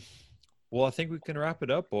 Well, I think we can wrap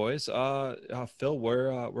it up, boys. Phil,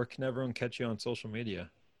 where can everyone catch you on social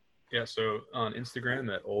media? Yeah, so on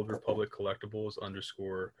Instagram at Old Republic Collectibles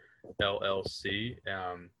 _LLC.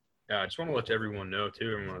 I just want to let everyone know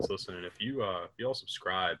too, everyone that's listening, if you all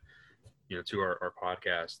subscribe, to our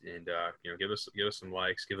podcast, and give us some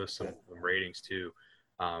likes, give us some ratings too.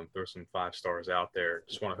 Throw some 5 stars out there.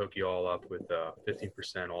 Just want to hook you all up with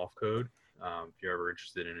 15% off code. If you're ever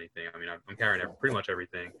interested in anything. I'm carrying pretty much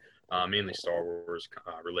everything, mainly Star Wars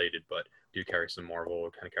related, but do carry some Marvel,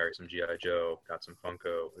 kind of carry some G.I. Joe, got some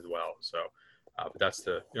Funko as well. So, but that's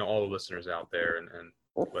all the listeners out there, and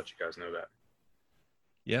let you guys know that.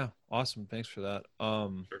 Yeah, awesome. Thanks for that.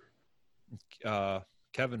 Sure.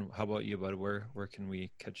 Kevin, how about you, bud? Where can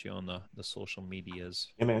we catch you on the social medias?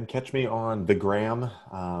 Yeah, man, catch me on the gram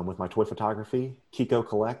with my toy photography. Kiko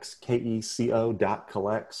Collects,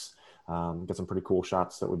 KECO.collects. Got some pretty cool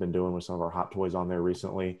shots that we've been doing with some of our Hot Toys on there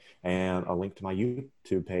recently, and a link to my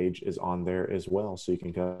YouTube page is on there as well, so you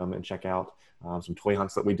can come and check out some toy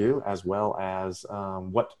hunts that we do, as well as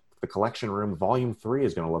what the collection room volume 3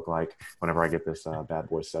 is going to look like whenever I get this bad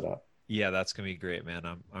boy set up. Yeah, that's gonna be great, man.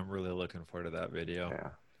 I'm really looking forward to that video. Yeah.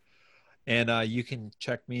 And you can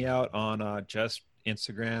check me out on just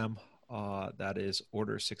Instagram, That is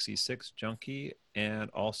Order 66 Junkie, and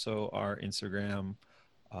also our Instagram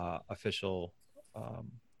official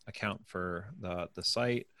account for the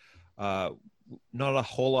site. Not a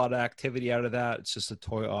whole lot of activity out of that. It's just a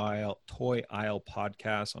toy aisle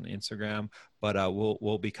podcast on Instagram, but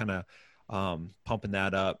we'll be kind of pumping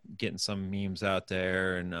that up, getting some memes out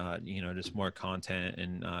there, and just more content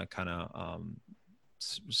and kind of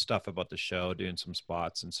stuff about the show, doing some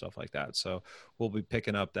spots and stuff like that. So we'll be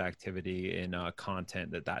picking up the activity and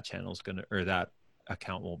content that channel is gonna, or that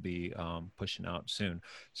account will be pushing out soon.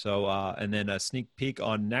 So and then a sneak peek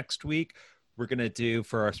on next week. We're going to do,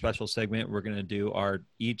 for our special segment, we're going to do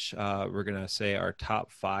we're going to say our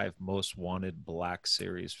top 5 most wanted Black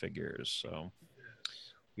Series figures. So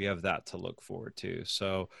we have that to look forward to.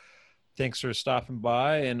 So thanks for stopping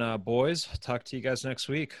by, and boys, talk to you guys next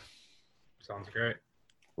week. Sounds great.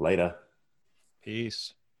 Later.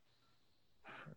 Peace.